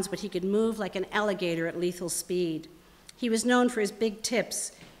 pounds, but he could move like an alligator at lethal speed. He was known for his big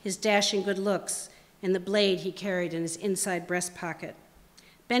tips, his dashing good looks, and the blade he carried in his inside breast pocket.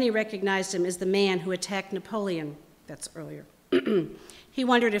 Benny recognized him as the man who attacked Napoleon. That's earlier. He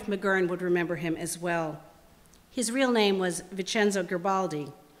wondered if McGurn would remember him as well. His real name was Vincenzo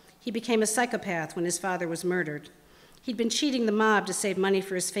Garibaldi. He became a psychopath when his father was murdered. He'd been cheating the mob to save money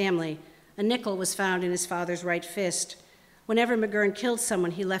for his family. A nickel was found in his father's right fist. Whenever McGurn killed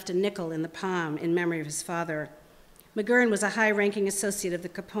someone, he left a nickel in the palm in memory of his father. McGurn was a high-ranking associate of the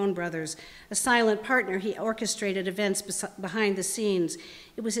Capone brothers. A silent partner, he orchestrated events behind the scenes.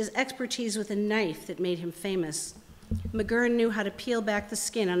 It was his expertise with a knife that made him famous. McGurn knew how to peel back the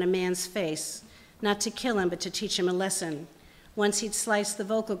skin on a man's face, not to kill him, but to teach him a lesson. Once he'd sliced the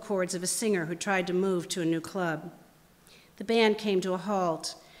vocal cords of a singer who tried to move to a new club. The band came to a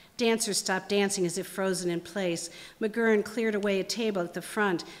halt. Dancers stopped dancing as if frozen in place. McGurn cleared away a table at the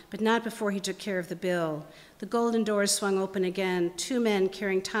front, but not before he took care of the bill. The golden doors swung open again. 2 men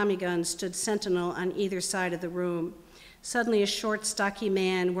carrying Tommy guns stood sentinel on either side of the room. Suddenly, a short, stocky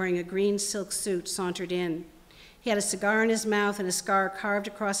man wearing a green silk suit sauntered in. He had a cigar in his mouth and a scar carved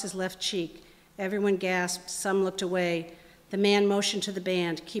across his left cheek. Everyone gasped. Some looked away. The man motioned to the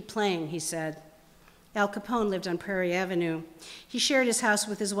band. "Keep playing," he said. Al Capone lived on Prairie Avenue. He shared his house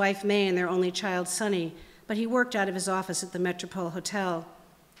with his wife, May, and their only child, Sonny, but he worked out of his office at the Metropole Hotel.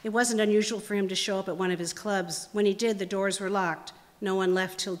 It wasn't unusual for him to show up at one of his clubs. When he did, the doors were locked. No one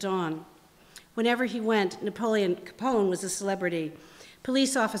left till dawn. Whenever he went, Napoleon Capone was a celebrity.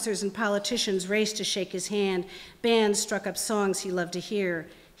 Police officers and politicians raced to shake his hand. Bands struck up songs he loved to hear.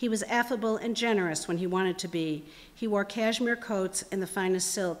 He was affable and generous when he wanted to be. He wore cashmere coats and the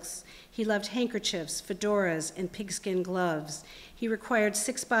finest silks. He loved handkerchiefs, fedoras, and pigskin gloves. He required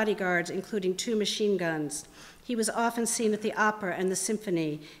 6 bodyguards, including 2 machine guns. He was often seen at the opera and the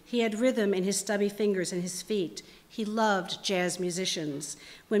symphony. He had rhythm in his stubby fingers and his feet. He loved jazz musicians.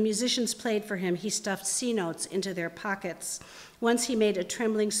 When musicians played for him, he stuffed C notes into their pockets. Once he made a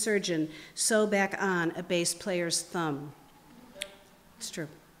trembling surgeon sew back on a bass player's thumb. It's true.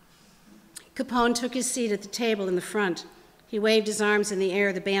 Capone took his seat at the table in the front. He waved his arms in the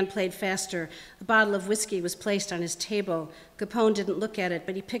air. The band played faster. A bottle of whiskey was placed on his table. Capone didn't look at it,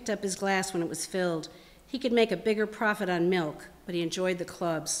 but he picked up his glass when it was filled. He could make a bigger profit on milk, but he enjoyed the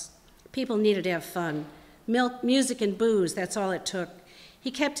clubs. People needed to have fun. Milk, music, and booze, that's all it took.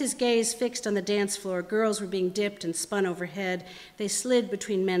 He kept his gaze fixed on the dance floor. Girls were being dipped and spun overhead. They slid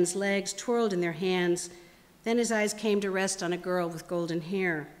between men's legs, twirled in their hands. Then his eyes came to rest on a girl with golden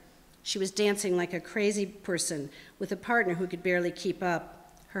hair. She was dancing like a crazy person with a partner who could barely keep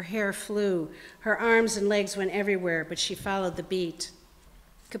up. Her hair flew. Her arms and legs went everywhere, but she followed the beat.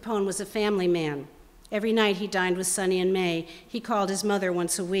 Capone was a family man. Every night he dined with Sonny and May. He called his mother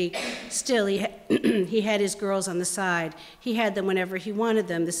once a week. Still, he had his girls on the side. He had them whenever he wanted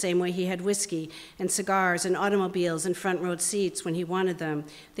them, the same way he had whiskey and cigars and automobiles and front-row seats when he wanted them.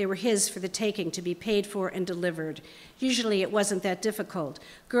 They were his for the taking, to be paid for and delivered. Usually it wasn't that difficult.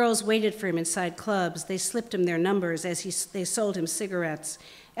 Girls waited for him inside clubs. They slipped him their numbers as they sold him cigarettes.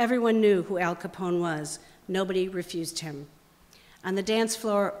 Everyone knew who Al Capone was. Nobody refused him. On the dance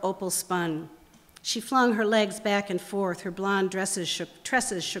floor, Opal spun. She flung her legs back and forth. Her blonde tresses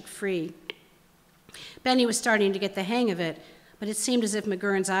shook free. Benny was starting to get the hang of it, but it seemed as if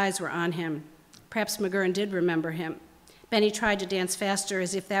McGurn's eyes were on him. Perhaps McGurn did remember him. Benny tried to dance faster,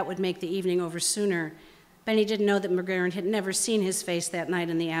 as if that would make the evening over sooner. Benny didn't know that McGurn had never seen his face that night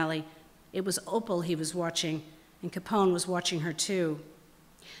in the alley. It was Opal he was watching, and Capone was watching her too.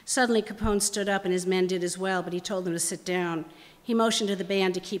 Suddenly, Capone stood up, and his men did as well, but he told them to sit down. He motioned to the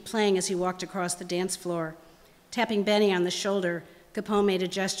band to keep playing as he walked across the dance floor. Tapping Benny on the shoulder, Capone made a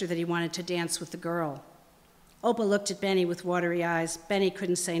gesture that he wanted to dance with the girl. Opal looked at Benny with watery eyes. Benny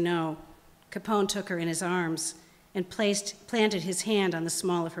couldn't say no. Capone took her in his arms and planted his hand on the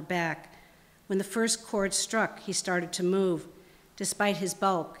small of her back. When the first chord struck, he started to move. Despite his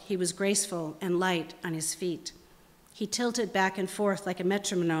bulk, he was graceful and light on his feet. He tilted back and forth like a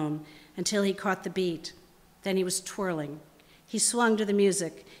metronome until he caught the beat. Then he was twirling. He swung to the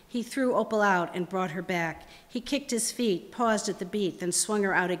music. He threw Opal out and brought her back. He kicked his feet, paused at the beat, then swung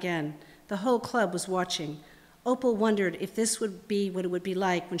her out again. The whole club was watching. Opal wondered if this would be what it would be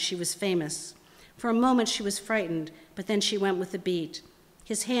like when she was famous. For a moment she was frightened, but then she went with the beat.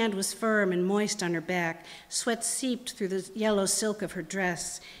 His hand was firm and moist on her back. Sweat seeped through the yellow silk of her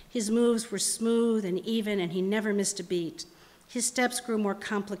dress. His moves were smooth and even, and he never missed a beat. His steps grew more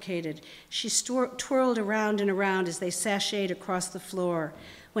complicated. She twirled around and around as they sashayed across the floor.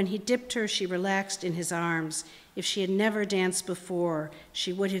 When he dipped her, she relaxed in his arms. If she had never danced before,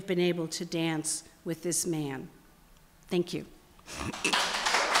 she would have been able to dance with this man. Thank you.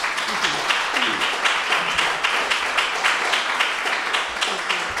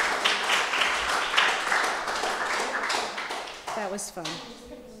 That was fun.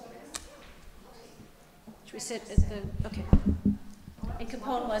 Should we sit at the, okay. And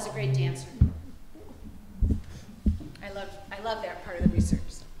Capone was a great dancer. I love that part of the research.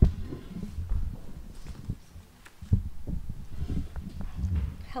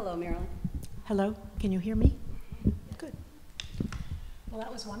 Hello, Marilyn. Hello, can you hear me? Good. Well,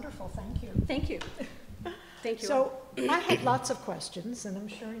 that was wonderful, thank you. Thank you. Thank you. So I had lots of questions, and I'm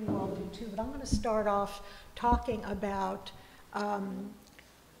sure you all do too, but I'm going to start off talking about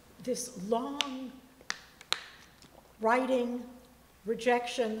this long writing,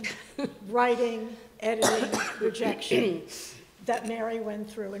 rejection, writing, editing, rejection that Mary went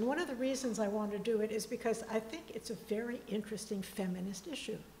through. And one of the reasons I want to do it is because I think it's a very interesting feminist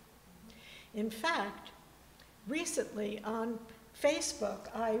issue. In fact, recently on Facebook,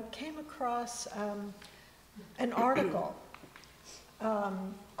 I came across an article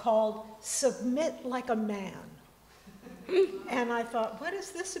called "Submit Like a Man." And I thought, what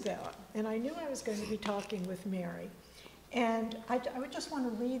is this about? And I knew I was going to be talking with Mary. And I would just want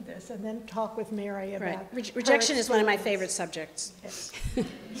to read this and then talk with Mary about Rejection is one of my favorite subjects. Yes.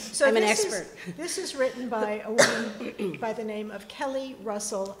 So I'm an expert. This is written by a woman by the name of Kelly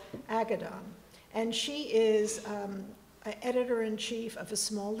Russell Agadon. And she is an editor-in-chief of a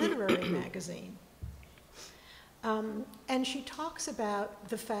small literary magazine. And she talks about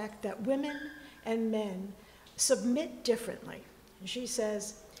the fact that women and men submit differently. And she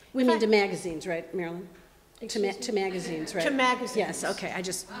says... Women to magazines, right, Marilyn? To magazines, right? To magazines. Yes, okay. I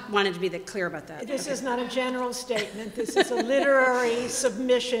just wanted to be clear about that. This is not a general statement. This is a literary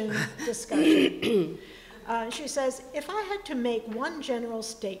submission discussion. She says, if I had to make one general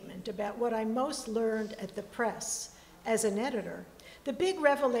statement about what I most learned at the press as an editor, the big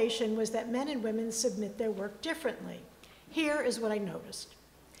revelation was that men and women submit their work differently. Here is what I noticed.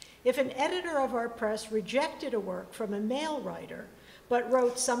 If an editor of our press rejected a work from a male writer, but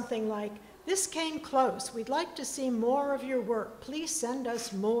wrote something like, "This came close. We'd like to see more of your work. Please send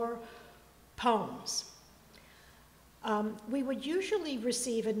us more poems." We would usually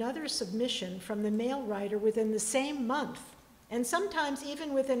receive another submission from the male writer within the same month, and sometimes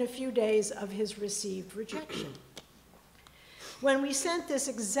even within a few days of his received rejection. When we sent this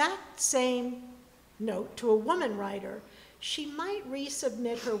exact same note to a woman writer, she might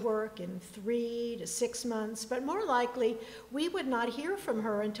resubmit her work in 3 to 6 months, but more likely, we would not hear from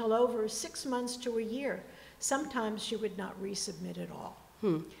her until over 6 months to a year. Sometimes she would not resubmit at all.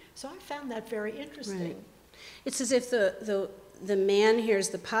 So I found that very interesting. Right. It's as if the man hears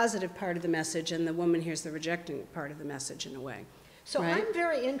the positive part of the message and the woman hears the rejecting part of the message in a way. So right? I'm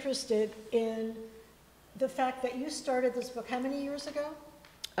very interested in the fact that you started this book how many years ago?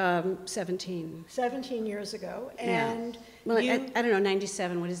 17. 17 years ago, Yeah. and Well, you... I don't know,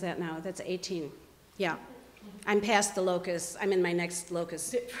 97, what is that now? That's 18. Yeah. I'm past the locust. I'm in my next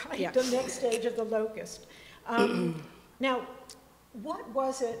locust. Right, yeah. the next stage of the locust. Now, what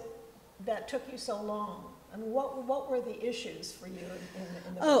was it that took you so long? I mean, what were the issues for you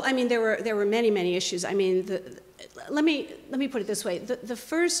in the book? I mean, there were many issues. I mean, let me put it this way. The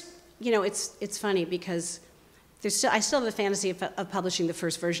first, you know, it's funny because I still have the fantasy of publishing the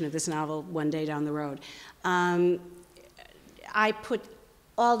first version of this novel one day down the road. I put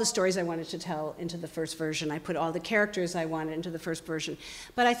all the stories I wanted to tell into the first version. I put all the characters I wanted into the first version.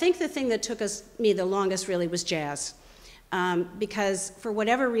 But I think the thing that took me the longest really was jazz. Because for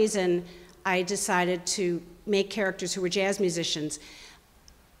whatever reason, I decided to make characters who were jazz musicians.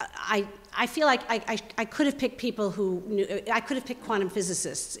 I feel like I could have picked people who knew, I could have picked quantum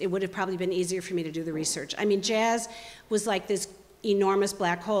physicists. It would have probably been easier for me to do the research. I mean, jazz was like this enormous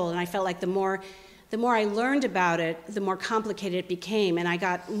black hole, and I felt like the more I learned about it, the more complicated it became, and I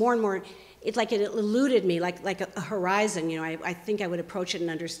got more and more, it eluded me like a horizon. You know, I think I would approach it and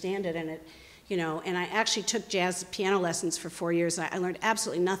understand it, and it, you know, and I actually took jazz piano lessons for 4 years. I learned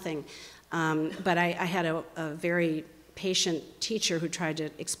absolutely nothing, but I had a very patient teacher who tried to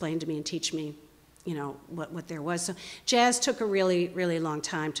explain to me and teach me, you know, what there was. So jazz took a really, really long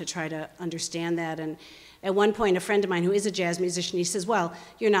time to try to understand that. And at one point, a friend of mine who is a jazz musician, he says, well,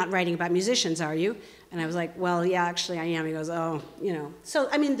 you're not writing about musicians, are you? And I was like, well, yeah, actually I am. He goes, oh, you know. So,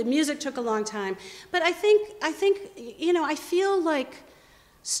 I mean, the music took a long time. But I think, you know, I feel like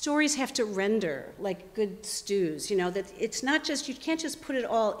stories have to render like good stews, you know, that it's not just, you can't just put it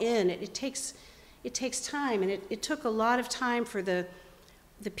all in. It takes time, and it took a lot of time for the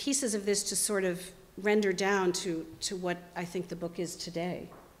pieces of this to sort of render down to what I think the book is today,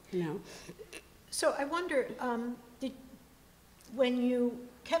 you know. So I wonder, when you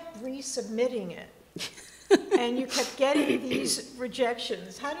kept resubmitting it, and you kept getting these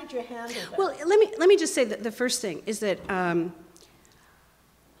rejections, how did you handle that? Well, let me just say that the first thing is that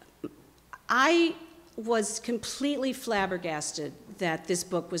I was completely flabbergasted that this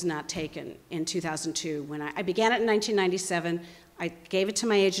book was not taken in 2002. When I began it in 1997, I gave it to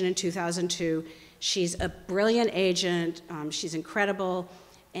my agent in 2002. She's a brilliant agent, she's incredible,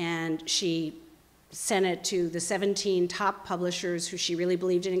 and she sent it to the 17 top publishers who she really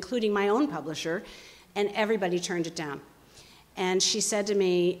believed in, including my own publisher, and everybody turned it down. And she said to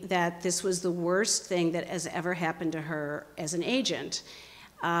me that this was the worst thing that has ever happened to her as an agent.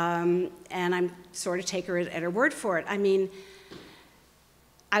 And I'm sort of take her at her word for it. I mean,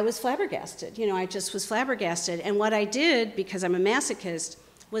 I was flabbergasted. You know, I just was flabbergasted. And what I did, because I'm a masochist,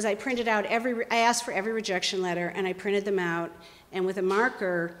 was I printed out I asked for every rejection letter, and I printed them out, and with a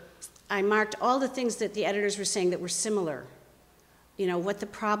marker, I marked all the things that the editors were saying that were similar. You know, what the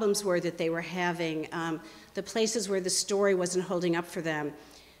problems were that they were having, the places where the story wasn't holding up for them.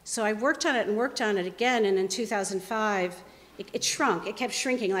 So I worked on it and worked on it again, and in 2005, it shrunk. It kept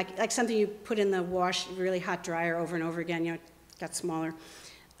shrinking, like something you put in the really hot dryer over and over again. You know, it got smaller.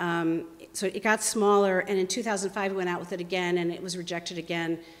 So it got smaller, and in 2005 we went out with it again, and it was rejected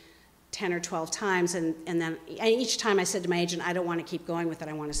again 10 or 12 times, and then each time I said to my agent, I don't want to keep going with it,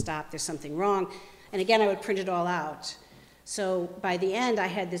 I want to stop, there's something wrong. And again, I would print it all out. So by the end, I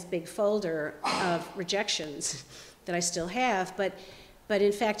had this big folder of rejections that I still have, but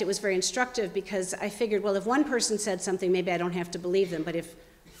in fact, it was very instructive because I figured, well, if one person said something, maybe I don't have to believe them, but if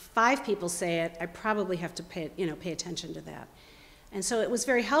 5 people say it, I probably have to pay attention to that. And so it was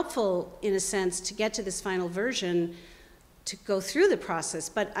very helpful, in a sense, to get to this final version, to go through the process.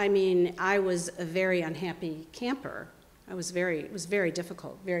 But I mean, I was a very unhappy camper. It was very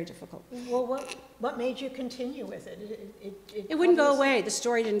difficult, very difficult. Well, what made you continue with it? It wouldn't go away. The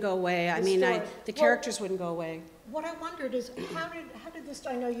story didn't go away. I mean, the characters wouldn't go away. What I wondered is, how did this,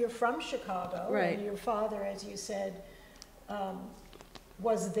 I know you're from Chicago, right. And your father, as you said,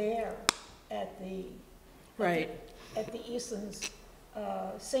 was there at the Eastlands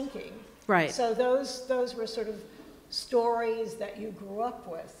sinking. Right. So those were sort of stories that you grew up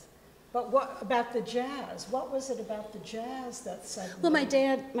with. But what about the jazz? What was it about the jazz that suddenly? Well,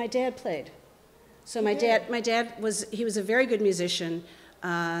 my dad played. So my dad was a very good musician.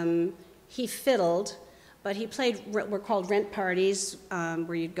 He fiddled, but he played what were called rent parties,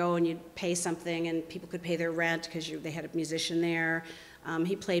 where you'd go and you'd pay something and people could pay their rent because they had a musician there.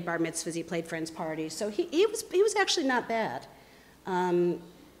 He played bar mitzvahs, he played friends' parties. So he was actually not bad.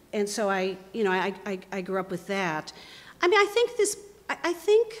 And so I grew up with that. I mean, I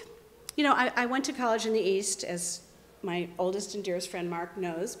think, you know, I went to college in the East, as my oldest and dearest friend Mark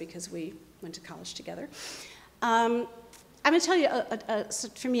knows, because we went to college together. I'm going to tell you,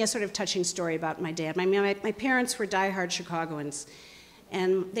 for me, a sort of touching story about my dad. My parents were diehard Chicagoans,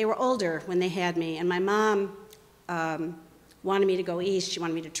 and they were older when they had me, and my mom wanted me to go east. She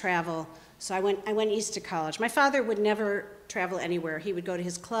wanted me to travel, so I went east to college. My father would never travel anywhere. He would go to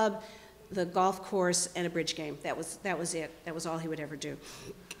his club, the golf course, and a bridge game. That was it. That was all he would ever do.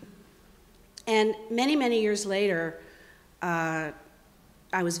 And many, many years later,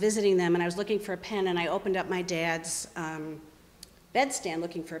 I was visiting them, and I was looking for a pen, and I opened up my dad's bedstand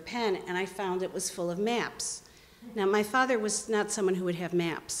looking for a pen, and I found it was full of maps. Now, my father was not someone who would have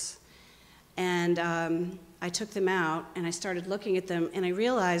maps. And I took them out, and I started looking at them, and I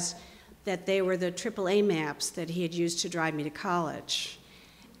realized that they were the AAA maps that he had used to drive me to college,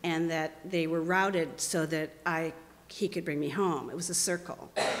 and that they were routed so that he could bring me home. It was a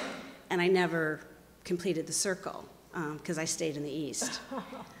circle. And I never completed the circle because I stayed in the East,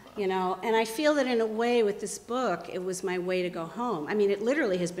 you know. And I feel that in a way with this book, it was my way to go home. I mean, it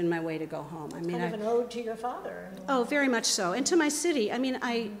literally has been my way to go home. It's kind of an ode to your father. Oh, very much so, and to my city. I mean,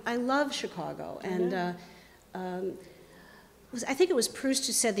 I love Chicago, and I think it was Proust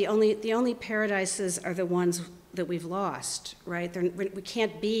who said the only paradises are the ones that we've lost, right? We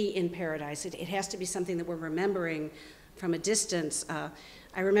can't be in paradise. It has to be something that we're remembering from a distance.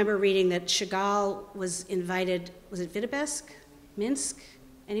 I remember reading that Chagall was invited, was it Vitebsk? Minsk?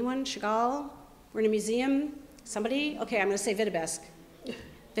 Anyone? Chagall? We're in a museum? Somebody? Okay, I'm going to say Vitebsk.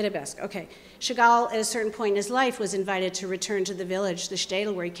 Vitebsk, okay. Chagall, at a certain point in his life, was invited to return to the village, the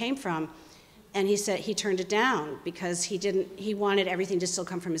shtetl where he came from, and he said he turned it down because he wanted everything to still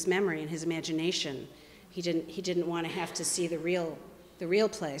come from his memory and his imagination. He didn't want to have to see the real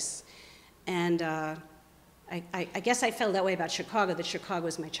place. And I guess I felt that way about Chicago, that Chicago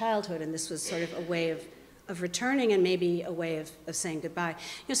was my childhood, and this was sort of a way of returning and maybe a way of saying goodbye.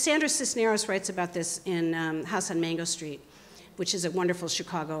 You know, Sandra Cisneros writes about this in House on Mango Street, which is a wonderful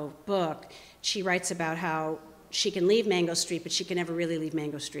Chicago book. She writes about how she can leave Mango Street, but she can never really leave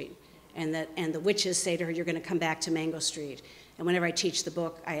Mango Street. And the witches say to her, you're going to come back to Mango Street. And whenever I teach the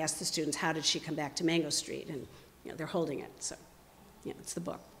book, I ask the students, how did she come back to Mango Street? And they're holding it, so it's the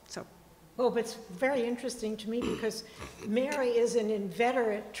book. So. Well, but it's very interesting to me because Mary is an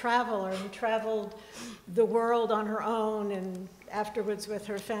inveterate traveler and traveled the world on her own and afterwards with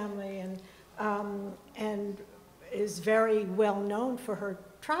her family, and is very well known for her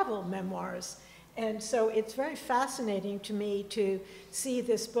travel memoirs. And so it's very fascinating to me to see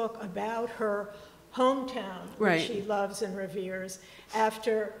this book about her hometown, which she loves and reveres,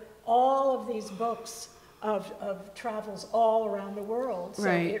 after all of these books of travels all around the world. So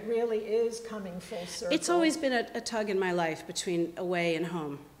it really is coming full circle. It's always been a tug in my life between away and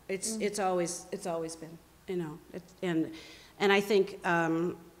home. It's always been, and I think,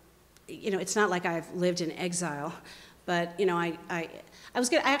 it's not like I've lived in exile, but I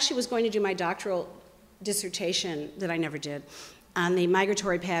actually was going to do my doctoral dissertation that I never did on the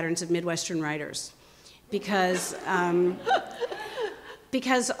migratory patterns of Midwestern writers, because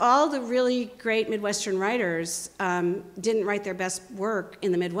all the really great Midwestern writers didn't write their best work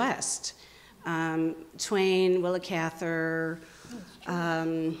in the Midwest. Twain, Willa Cather,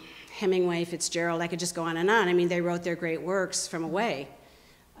 Hemingway, Fitzgerald, I could just go on and on. I mean, they wrote their great works from away.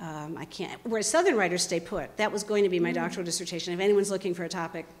 Where Southern writers stay put. That was going to be my doctoral dissertation. If anyone's looking for a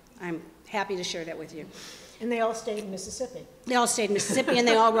topic, I'm happy to share that with you. And they all stayed in Mississippi. They all stayed in Mississippi, and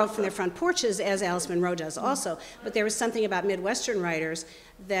they all wrote from their front porches, as Alice Munro does also. But there was something about Midwestern writers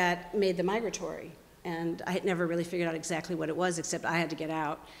that made them migratory. And I had never really figured out exactly what it was, except I had to get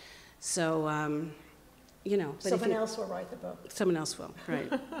out. So, But someone else will write the book. Someone else will,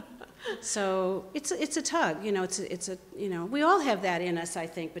 right. So it's a tug, we all have that in us, I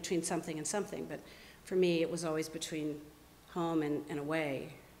think, between something and something, but for me, it was always between home and away.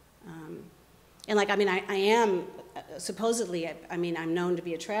 I am, supposedly, I'm known to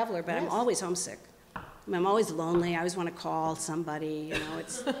be a traveler, but I'm always homesick. I'm always lonely, I always want to call somebody,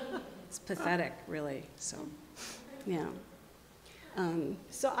 it's pathetic, really, so, yeah.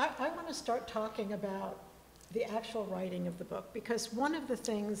 So I want to start talking about the actual writing of the book, because one of the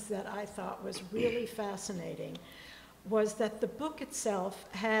things that I thought was really fascinating was that the book itself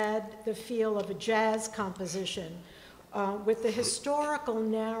had the feel of a jazz composition, with the historical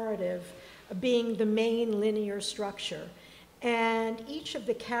narrative being the main linear structure, and each of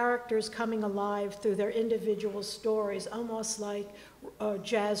the characters coming alive through their individual stories, almost like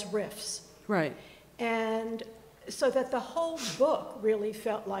jazz riffs. Right. And so that the whole book really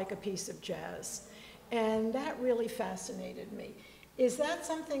felt like a piece of jazz. And that really fascinated me. Is that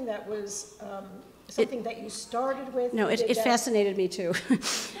something that was something that you started with? No, it fascinated me too.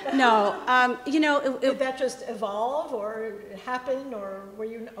 No, did that just evolve, or it happen, or were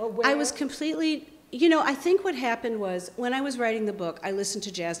you aware? I was completely, I think what happened was when I was writing the book, I listened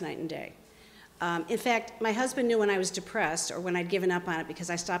to jazz night and day. In fact, my husband knew when I was depressed or when I'd given up on it because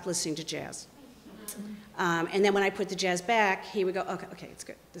I stopped listening to jazz. And then when I put the jazz back, he would go, okay, it's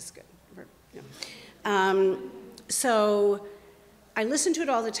good, this is good. So I listened to it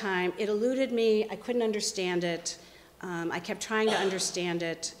all the time. It eluded me. I couldn't understand it. I kept trying to understand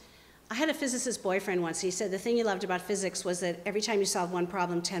it. I had a physicist boyfriend once. He said the thing he loved about physics was that every time you solved one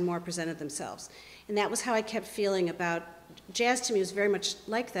problem, 10 more presented themselves. And that was how I kept feeling about jazz. To me, was very much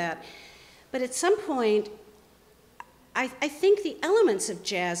like that. But at some point, I think the elements of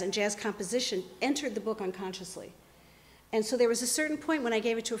jazz and jazz composition entered the book unconsciously. And so there was a certain point when I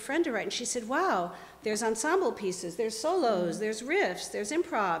gave it to a friend to write, and she said, wow, there's ensemble pieces, there's solos, there's riffs, there's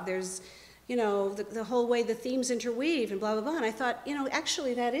improv, there's, the whole way the themes interweave and blah, blah, blah. And I thought,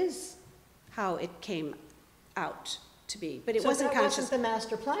 actually that is how it came out to be, but it so wasn't that conscious. wasn't the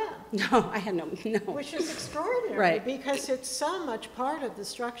master plan. No, I had no. Which is extraordinary, Right. because it's so much part of the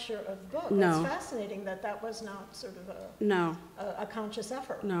structure of the book. No. It's fascinating that that was not sort of a conscious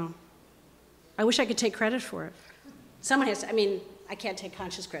effort. No. I wish I could take credit for it. Someone has to, I mean, I can't take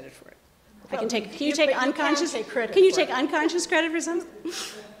conscious credit for it. I can take, can you take unconscious? Can you take unconscious credit for something?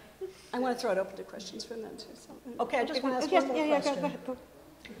 I want to throw it open to questions from them too. So. Okay, I just want to ask one more question. Go ahead. Go.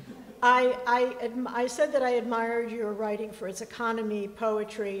 I said that I admired your writing for its economy,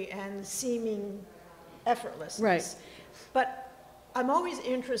 poetry, and seeming effortlessness. Right. But I'm always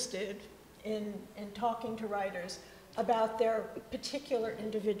interested in talking to writers about their particular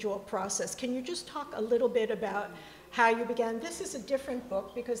individual process. Can you just talk a little bit about how you began? This is a different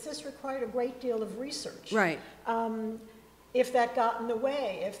book because this required a great deal of research. Right. If that got in the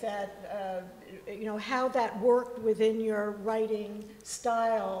way, if that, you know, how that worked within your writing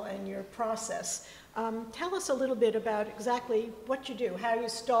style and your process. Tell us a little bit about exactly what you do, how you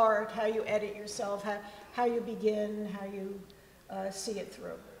start, how you edit yourself, how you begin, how you see it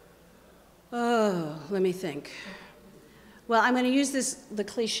through. Oh, let me think. Well, I'm going to use the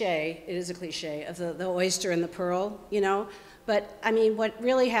cliche, it is a cliche, of the oyster and the pearl, you know? But, I mean, what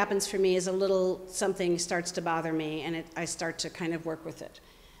really happens for me is a little something starts to bother me, and I start to kind of work with it.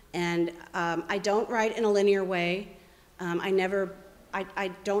 And I don't write in a linear way.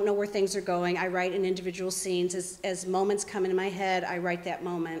 I don't know where things are going. I write in individual scenes. As moments come into my head, I write that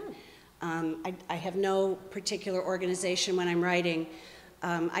moment. I have no particular organization when I'm writing.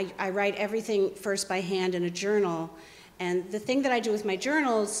 I write everything first by hand in a journal. And the thing that I do with my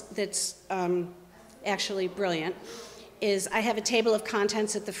journals that's actually brilliant is I have a table of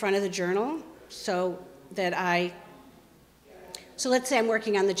contents at the front of the journal so let's say I'm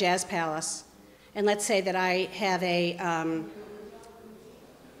working on the Jazz Palace, and let's say that I have a,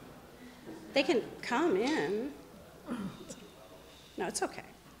 they can come in. No, it's okay.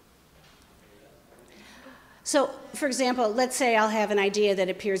 So, for example, let's say I'll have an idea that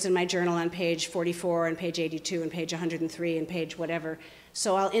appears in my journal on page 44 and page 82 and page 103 and page whatever.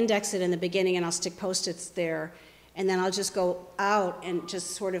 So I'll index it in the beginning and I'll stick Post-its there, and then I'll just go out and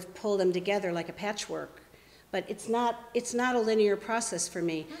just sort of pull them together like a patchwork. But it's not a linear process for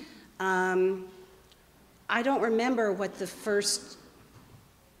me. I don't remember what the first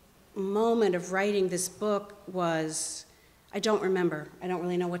moment of writing this book was. I don't remember. I don't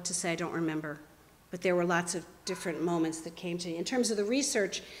really know what to say. I don't remember. But there were lots of different moments that came to me. In terms of the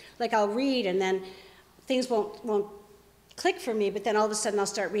research, like I'll read and then things won't click for me, but then all of a sudden I'll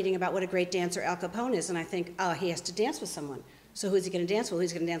start reading about what a great dancer Al Capone is, and I think, oh, he has to dance with someone. So who's he going to dance with?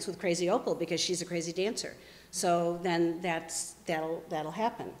 He's going to dance with Crazy Opal because she's a crazy dancer. So then that'll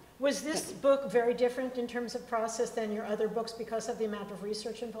happen. Was this book very different in terms of process than your other books because of the amount of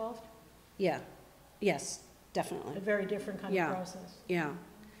research involved? Yeah. Yes, definitely. A very different kind of process. Yeah.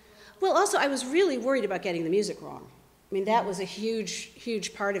 Well, also, I was really worried about getting the music wrong. I mean, that was a huge,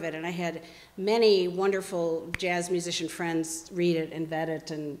 huge part of it, and I had many wonderful jazz musician friends read it and vet it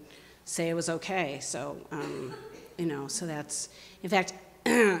and say it was okay. So, you know, so that's, in fact,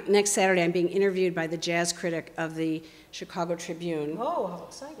 next Saturday I'm being interviewed by the jazz critic of the Chicago Tribune. Oh, how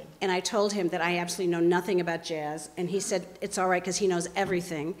exciting. And I told him that I absolutely know nothing about jazz, and he said it's all right because he knows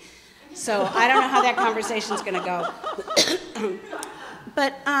everything. So I don't know how that conversation's going to go.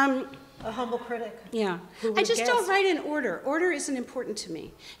 But a humble critic. Yeah. I just don't write in order. Order isn't important to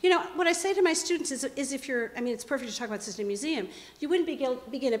me. You know, what I say to my students is if you're, I mean, it's perfect to talk about this in a museum, you wouldn't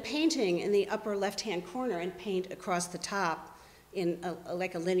begin a painting in the upper left-hand corner and paint across the top in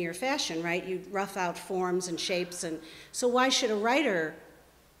like a linear fashion, right? You'd rough out forms and shapes. And so why should a writer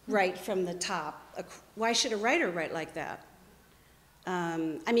write from the top? Why should a writer write like that?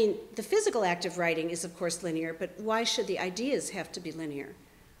 I mean, the physical act of writing is, of course, linear, but why should the ideas have to be linear?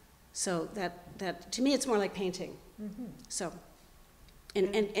 So that to me, it's more like painting. Mm-hmm. So,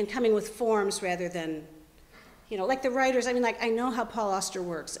 and coming with forms rather than, you know, like the writers, I mean, like I know how Paul Auster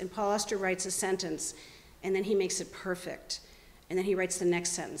works, and Paul Auster writes a sentence, and then he makes it perfect. And then he writes the next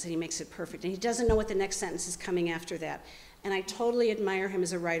sentence, and he makes it perfect. And he doesn't know what the next sentence is coming after that. And I totally admire him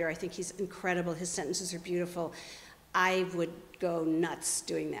as a writer. I think he's incredible. His sentences are beautiful. I would go nuts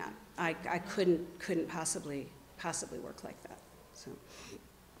doing that. I couldn't possibly work like that. So.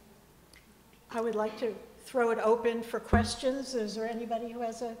 I would like to throw it open for questions. Is there anybody who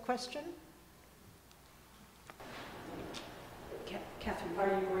has a question? Catherine. Are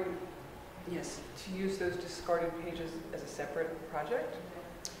you going yes. to use those discarded pages as a separate project?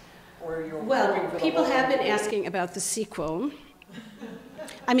 Or you're well, people have been asking about the sequel.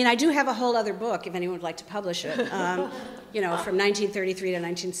 I mean, I do have a whole other book, if anyone would like to publish it, you know, from 1933 to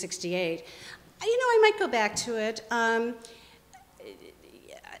 1968. I might go back to it. I'm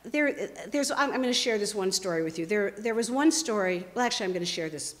going to share this one story with you. There was one story, well, actually, I'm going to share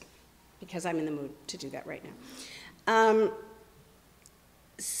this because I'm in the mood to do that right now.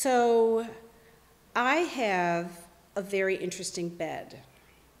 So I have a very interesting bed.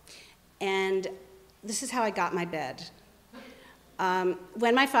 And this is how I got my bed.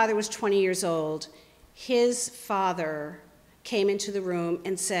 When my father was 20 years old, his father came into the room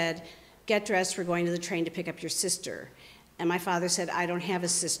and said, "Get dressed, we're going to the train to pick up your sister." And my father said, "I don't have a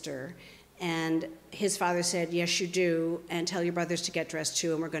sister." And his father said, "Yes, you do, and tell your brothers to get dressed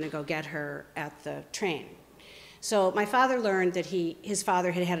too, and we're going to go get her at the train." So my father learned that his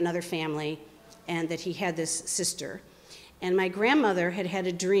father had another family and that he had this sister. And my grandmother had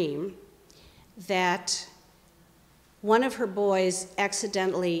a dream that one of her boys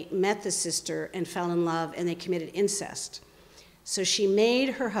accidentally met the sister and fell in love, and they committed incest. So she made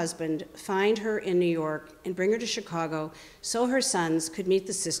her husband find her in New York and bring her to Chicago so her sons could meet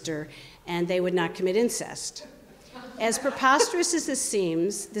the sister and they would not commit incest. As preposterous as this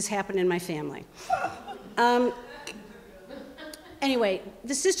seems, this happened in my family. Anyway,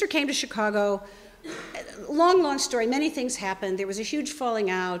 the sister came to Chicago. Long, long story. Many things happened. There was a huge falling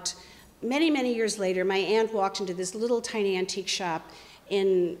out. Many, many years later, my aunt walked into this little tiny antique shop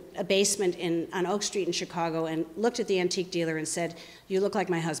in a basement on Oak Street in Chicago and looked at the antique dealer and said, "You look like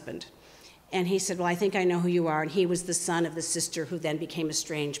my husband." And he said, "Well, I think I know who you are." And he was the son of the sister who then became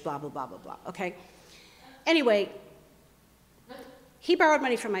estranged, blah, blah, blah, blah, blah, okay? Anyway, he borrowed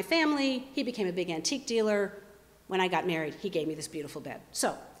money from my family. He became a big antique dealer. When I got married, he gave me this beautiful bed.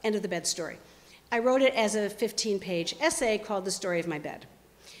 So, end of the bed story. I wrote it as a 15-page essay called The Story of My Bed.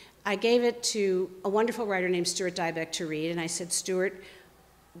 I gave it to a wonderful writer named Stuart Dybeck to read, and I said, "Stuart,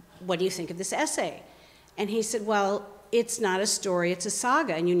 what do you think of this essay?" And he said, "Well, it's not a story, it's a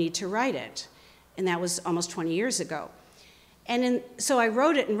saga, and you need to write it." And that was almost 20 years ago. So I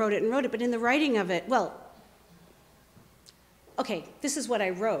wrote it and wrote it and wrote it, but in the writing of it, well, okay, this is what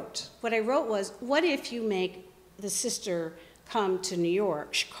I wrote. What I wrote was, what if you make the sister come to New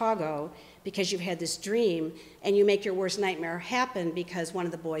York, Chicago, because you've had this dream, and you make your worst nightmare happen because one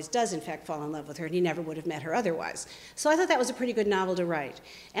of the boys does, in fact, fall in love with her, and he never would have met her otherwise. So I thought that was a pretty good novel to write.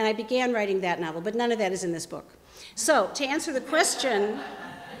 And I began writing that novel, but none of that is in this book. So to answer the question,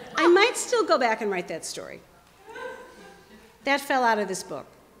 I might still go back and write that story. That fell out of this book.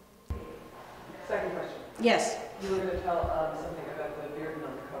 Second question. Yes? You were going to tell something about the Bearden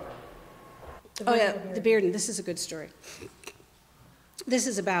on the cover. Oh yeah, the Bearden. This is a good story. This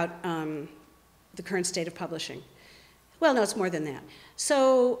is about the current state of publishing. Well, no, it's more than that.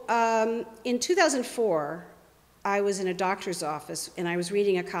 So in 2004, I was in a doctor's office, and I was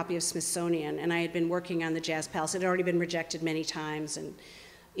reading a copy of Smithsonian, and I had been working on the Jazz Palace. It had already been rejected many times, and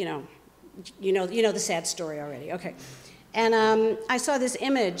you know the sad story already. Okay. And I saw this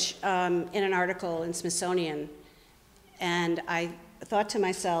image in an article in Smithsonian, and I thought to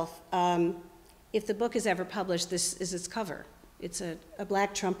myself, if the book is ever published, this is its cover. It's a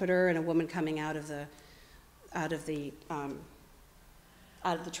black trumpeter and a woman coming out of the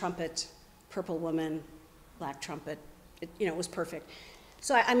trumpet, purple woman, black trumpet. It was perfect.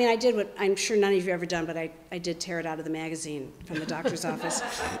 So I did what I'm sure none of you have ever done, but I did tear it out of the magazine from the doctor's office.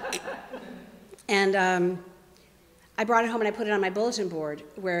 And I brought it home and I put it on my bulletin board,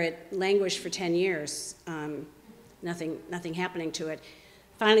 where it languished for 10 years, nothing happening to it.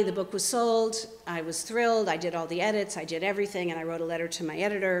 Finally, the book was sold. I was thrilled. I did all the edits. I did everything, and I wrote a letter to my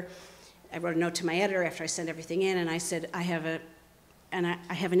editor. I wrote a note to my editor after I sent everything in, and I said, I have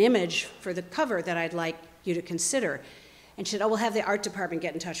an image for the cover that I'd like you to consider. And she said, "Oh, we'll have the art department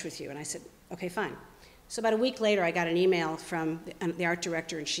get in touch with you." And I said, "Okay, fine." So about a week later, I got an email from the art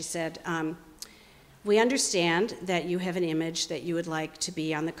director, and she said, "We understand that you have an image that you would like to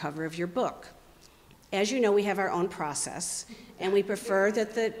be on the cover of your book. As you know, we have our own process, and we prefer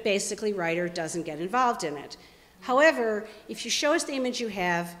that the basically writer doesn't get involved in it. However, if you show us the image you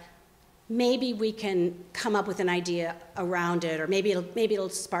have, maybe we can come up with an idea around it, or maybe it'll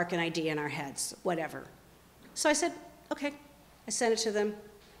spark an idea in our heads, whatever." So I said, okay. I sent it to them.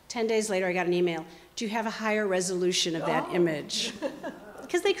 10 days later, I got an email. "Do you have a higher resolution of that image?"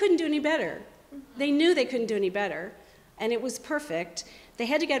 Because they couldn't do any better. They knew they couldn't do any better, and it was perfect. They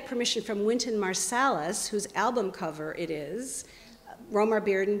had to get permission from Wynton Marsalis, whose album cover it is. Romar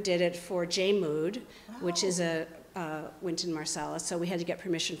Bearden did it for J Mood, which is a Wynton Marsalis, so we had to get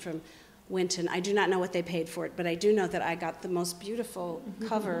permission from Wynton. I do not know what they paid for it, but I do know that I got the most beautiful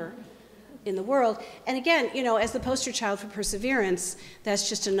cover in the world. And again, you know, as the poster child for perseverance, that's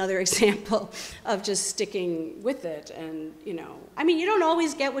just another example of just sticking with it. And, you know, I mean, you don't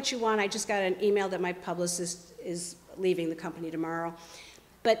always get what you want. I just got an email that my publicist is leaving the company tomorrow.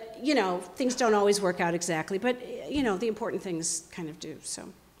 But, you know, things don't always work out exactly. But, you know, the important things kind of do. So,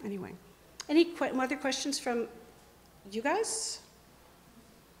 anyway. Any other questions from you guys?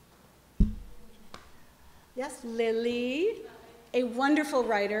 Yes? Lily, a wonderful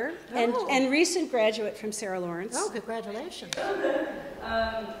writer and recent graduate from Sarah Lawrence. Oh, congratulations. So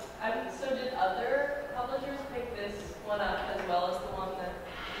did other publishers pick this one up as well as the one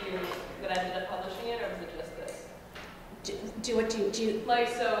that ended up publishing it, or was it just this? Do you Like,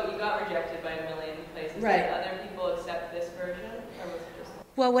 so you got rejected by a million places. Right. Did other people accept this version, or was it just?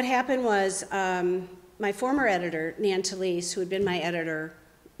 Well, what happened was my former editor, Nan Talese, who had been my editor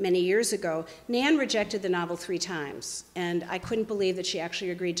many years ago, Nan rejected the novel 3 times, and I couldn't believe that she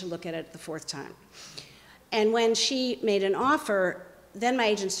actually agreed to look at it the 4th time. And when she made an offer, then my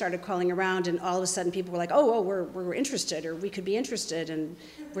agent started calling around, and all of a sudden people were like, oh, we're interested, or we could be interested, and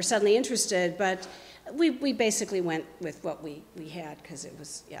we're suddenly interested, but we basically went with what we had, because it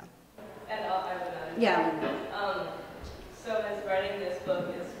was, yeah. And I have another. Yeah. So has writing this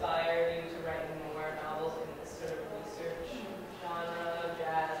book inspired you to write more novels in this sort of research genre,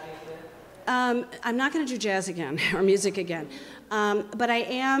 jazz, music? I'm not going to do jazz again, or music again, but I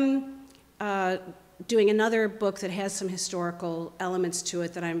am doing another book that has some historical elements to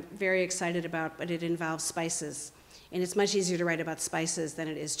it that I'm very excited about, but it involves spices. And it's much easier to write about spices than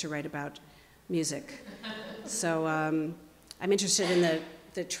it is to write about music. So I'm interested in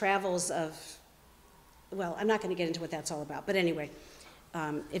the travels of, well, I'm not going to get into what that's all about, but anyway,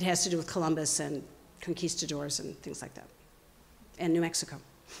 it has to do with Columbus and conquistadors and things like that, and New Mexico.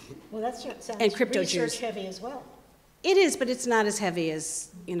 Well, that sounds And crypto Jews. research heavy as well. It is, but it's not as heavy as,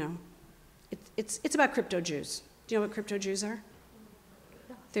 you know, it's about crypto Jews. Do you know what crypto Jews are?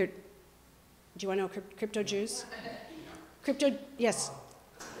 Do you want to know crypto Jews? Crypto, yes.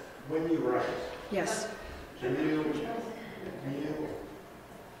 When you write, Yes. can you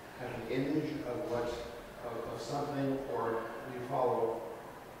have an image of something, or do you follow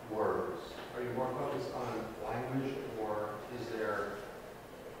words? Are you more focused on language, or is there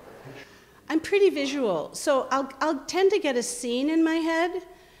a picture? I'm pretty visual, so I'll tend to get a scene in my head.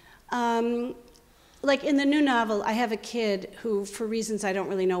 Like in the new novel, I have a kid who, for reasons I don't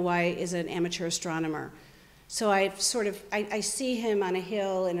really know why, is an amateur astronomer. So I see him on a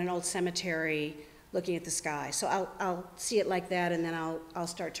hill in an old cemetery looking at the sky. So I'll see it like that, and then I'll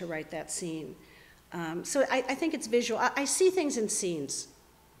start to write that scene. So I think it's visual. I see things in scenes,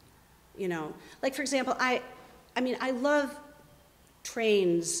 you know. Like, for example, I love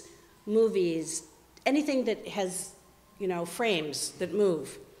trains, movies, anything that has, you know, frames that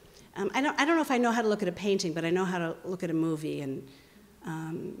move. I don't know if I know how to look at a painting, but I know how to look at a movie, and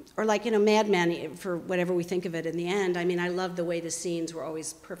or like, you know, Mad Men, for whatever we think of it in the end. I mean, I love the way the scenes were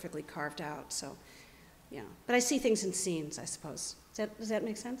always perfectly carved out. So, yeah. But I see things in scenes, I suppose. Does that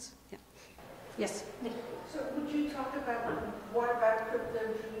make sense? Yeah. Yes. So would you talk about what about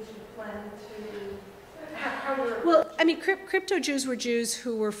crypto Jews you plan to, how you're... Well, I mean, crypto Jews were Jews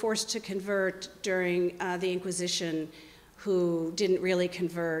who were forced to convert during the Inquisition, who didn't really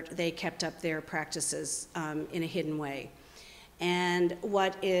convert. They kept up their practices in a hidden way. And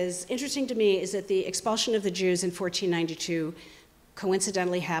what is interesting to me is that the expulsion of the Jews in 1492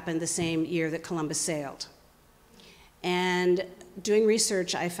 coincidentally happened the same year that Columbus sailed. And doing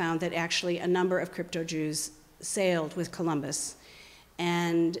research, I found that actually a number of crypto Jews sailed with Columbus,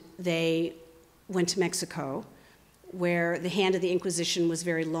 and they went to Mexico, where the hand of the Inquisition was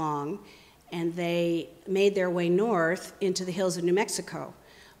very long, and they made their way north into the hills of New Mexico,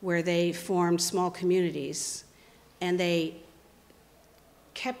 where they formed small communities, and they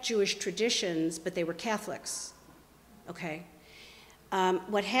kept Jewish traditions, but they were Catholics, okay?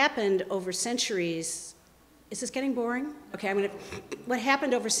 What happened over centuries, is this getting boring? Okay, what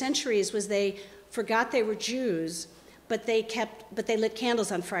happened over centuries was they forgot they were Jews, but they lit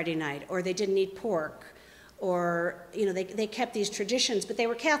candles on Friday night, or they didn't eat pork, or, you know, they kept these traditions, but they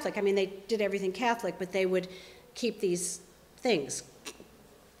were Catholic. I mean, they did everything Catholic, but they would keep these things.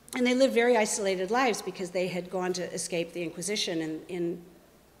 And they lived very isolated lives because they had gone to escape the Inquisition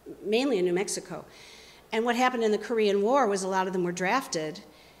mainly in New Mexico. And what happened in the Korean War was a lot of them were drafted,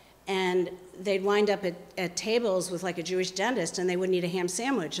 and they'd wind up at tables with like a Jewish dentist, and they wouldn't eat a ham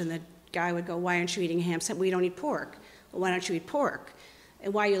sandwich, and the guy would go, "Why aren't you eating a ham sandwich?" "We don't eat pork." "Well, why don't you eat pork?"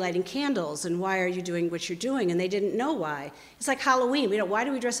 And why are you lighting candles? And why are you doing what you're doing? And they didn't know why. It's like Halloween. Why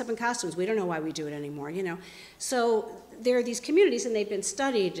do we dress up in costumes? We don't know why we do it anymore, you know. So there are these communities, and they've been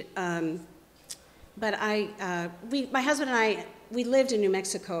studied. But my husband and I, we lived in New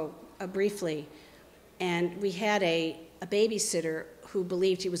Mexico briefly, and we had a babysitter who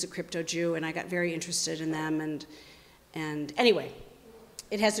believed he was a crypto-Jew, and I got very interested in them. And anyway,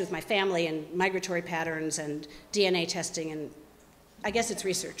 it has to do with my family and migratory patterns and DNA testing, and I guess it's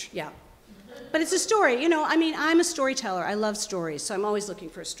research, yeah. But it's a story, you know, I mean, I'm a storyteller. I love stories, so I'm always looking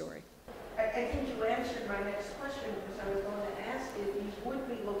for a story. I think you answered my next question, because I was going to ask if you would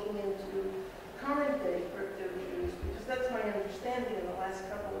be looking into current day crypto-Jews, because that's my understanding in the last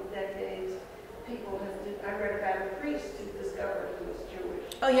couple of decades. People I read about a priest who discovered he was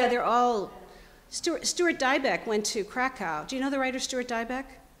Jewish. Oh yeah, they're all, Stuart Dybek went to Krakow. Do you know the writer Stuart Dybek?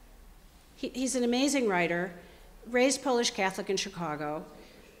 He's an amazing writer, raised Polish Catholic in Chicago.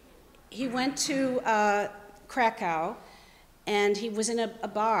 He went to Krakow, and he was in a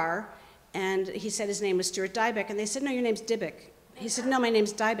bar, and he said his name was Stuart Dybek, and they said, no, your name's Dybbuk. He said, no, my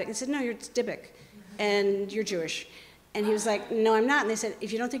name's Dybek. They said, no, it's Dybbuk, and you're Jewish. And he was like, no, I'm not. And they said,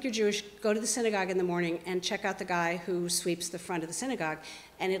 if you don't think you're Jewish, go to the synagogue in the morning and check out the guy who sweeps the front of the synagogue.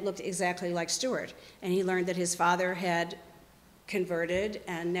 And it looked exactly like Stuart. And he learned that his father had converted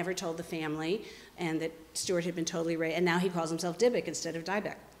and never told the family, and that Stuart had been totally raised. And now he calls himself Dybbuk instead of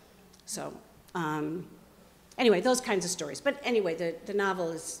Dybek. So anyway, those kinds of stories. But anyway, the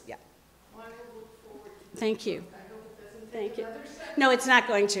novel is, yeah. Thank you. Thank you. No, it's not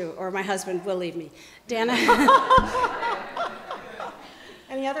going to, or my husband will leave me. Dana?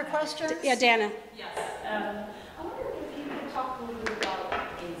 Any other questions? Yeah, Dana. Yes. I wonder if you could talk a little bit about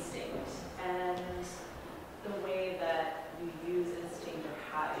instinct and the way that you use instinct, or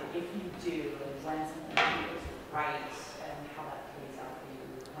how, if you do, and when something feels right, and how that plays out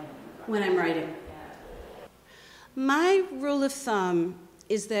for you when I'm writing. Yeah. My rule of thumb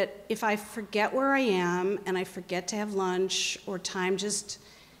is that if I forget where I am and I forget to have lunch, or time just,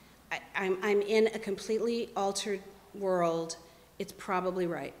 I'm in a completely altered world, it's probably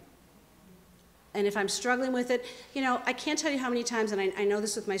right. And if I'm struggling with it, you know, I can't tell you how many times, and I know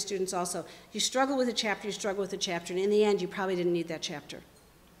this with my students also, you struggle with a chapter, and in the end, you probably didn't need that chapter.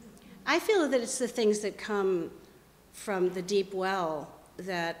 I feel that it's the things that come from the deep well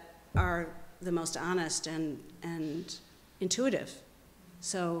that are the most honest and intuitive.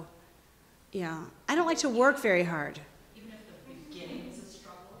 So, yeah, I don't like to work very hard. Even if the beginning is a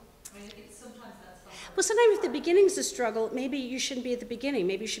struggle? I mean, sometimes that's the hard. Well, sometimes if the beginning's a struggle, maybe you shouldn't be at the beginning.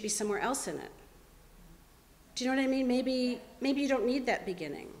 Maybe you should be somewhere else in it. Do you know what I mean? Maybe you don't need that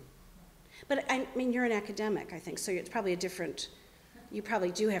beginning. But I mean, you're an academic, I think, so it's probably a different, you probably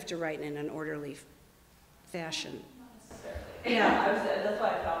do have to write in an orderly fashion. Not necessarily. Yeah, that's why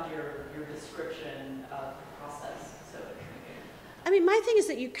I found your description of the process so intriguing. I mean, my thing is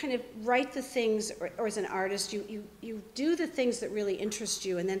that you kind of write the things, or as an artist, you do the things that really interest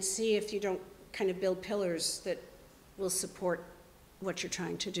you, and then see if you don't kind of build pillars that will support what you're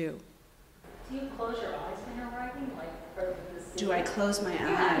trying to do. Do you close your eyes when you're writing? Like, or the scene? Do I close my eyes?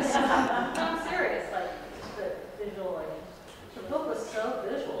 Yeah. No, I'm serious. Like, just the visual. Like, the book was so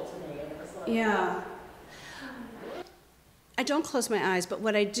visual to me. And it was like, Yeah. I don't close my eyes, but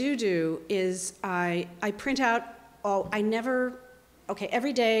what I do is I print out all,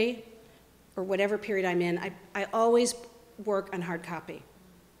 every day, or whatever period I'm in, I always work on hard copy.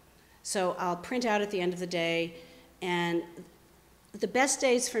 So I'll print out at the end of the day, and the best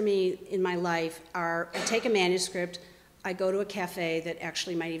days for me in my life are, I take a manuscript, I go to a cafe that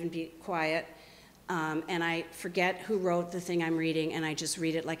actually might even be quiet, and I forget who wrote the thing I'm reading, and I just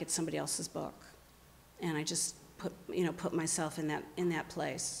read it like it's somebody else's book. And I just put myself in that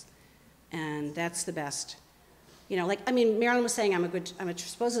place. And that's the best. You know, like, I mean, Marilyn was saying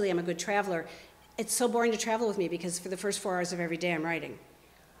supposedly I'm a good traveler. It's so boring to travel with me because for the first 4 hours of every day I'm writing.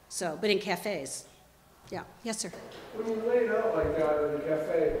 So, but in cafes. Yeah, yes, sir. When you lay it out like that in a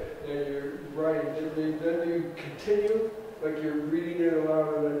cafe and you're writing, then you continue, like you're reading it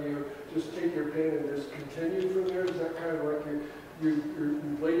aloud, and then you just take your pen and just continue from there? Is that kind of like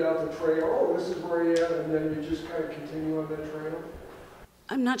you laid out the trail, oh, this is where you am, and then you just kind of continue on that trail?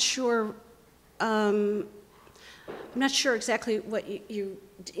 I'm not sure. I'm not sure exactly what you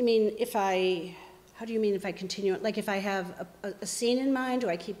mean. How do you mean if I continue? Like if I have a scene in mind, do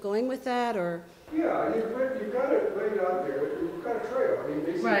I keep going with that, or? Yeah, you've got it laid out there. You've got a trail. I mean,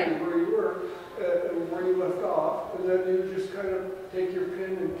 basically right. Where you were and where you left off, and then you just kind of take your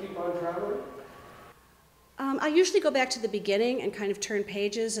pen and keep on traveling. I usually go back to the beginning and kind of turn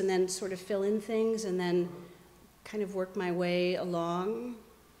pages and then sort of fill in things, and then kind of work my way along.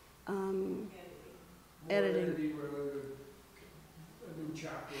 Editing. A new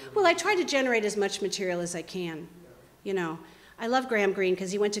chapter. Well, I try to generate as much material as I can. You know, I love Graham Greene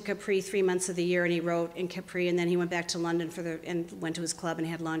because he went to Capri 3 months of the year and he wrote in Capri, and then he went back to London and went to his club and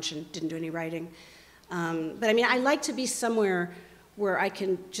had lunch and didn't do any writing. But I mean, I like to be somewhere where I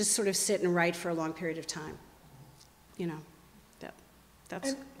can just sort of sit and write for a long period of time. You know,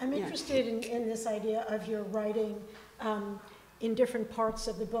 that's. I'm yeah. interested in this idea of your writing in different parts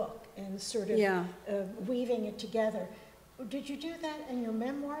of the book and sort of Yeah. Weaving it together. Did you do that in your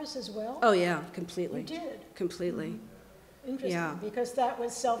memoirs as well? Oh yeah, completely. You did? Completely. Interesting, Yeah. because that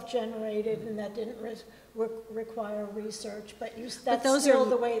was self-generated and that didn't require research, but that's those still are-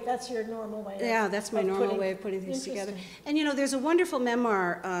 the way, that's your normal way. Yeah, that's my normal way of putting things together. And you know, there's a wonderful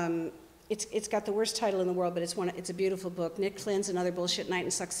memoir. It's got the worst title in the world, but it's a beautiful book. Nick Flynn's Another Bullshit Night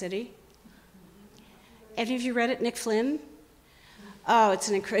in Suck City. Have any of you read it, Nick Flynn? Oh, it's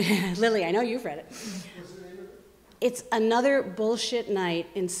an incredible. Lily, I know you've read it. What's the name of it? It's Another Bullshit Night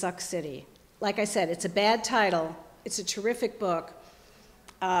in Suck City. Like I said, it's a bad title. It's a terrific book.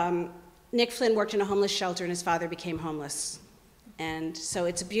 Nick Flynn worked in a homeless shelter and his father became homeless. And so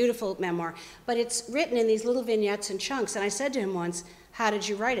it's a beautiful memoir, but it's written in these little vignettes and chunks. And I said to him once, how did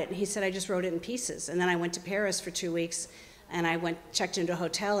you write it? And he said, I just wrote it in pieces. And then I went to Paris for 2 weeks and I checked into a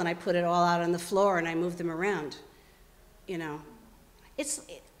hotel and I put it all out on the floor and I moved them around. You know,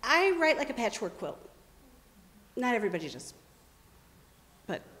 I write like a patchwork quilt. Not everybody does,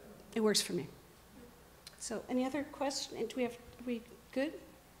 but it works for me. So, any other questions? Are we good?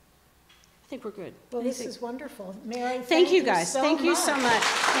 I think we're good. Well, this is wonderful. Mary, thank you guys. so Thank you so much.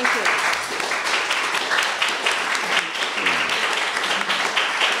 Thank you.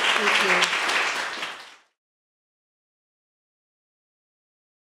 Thank you.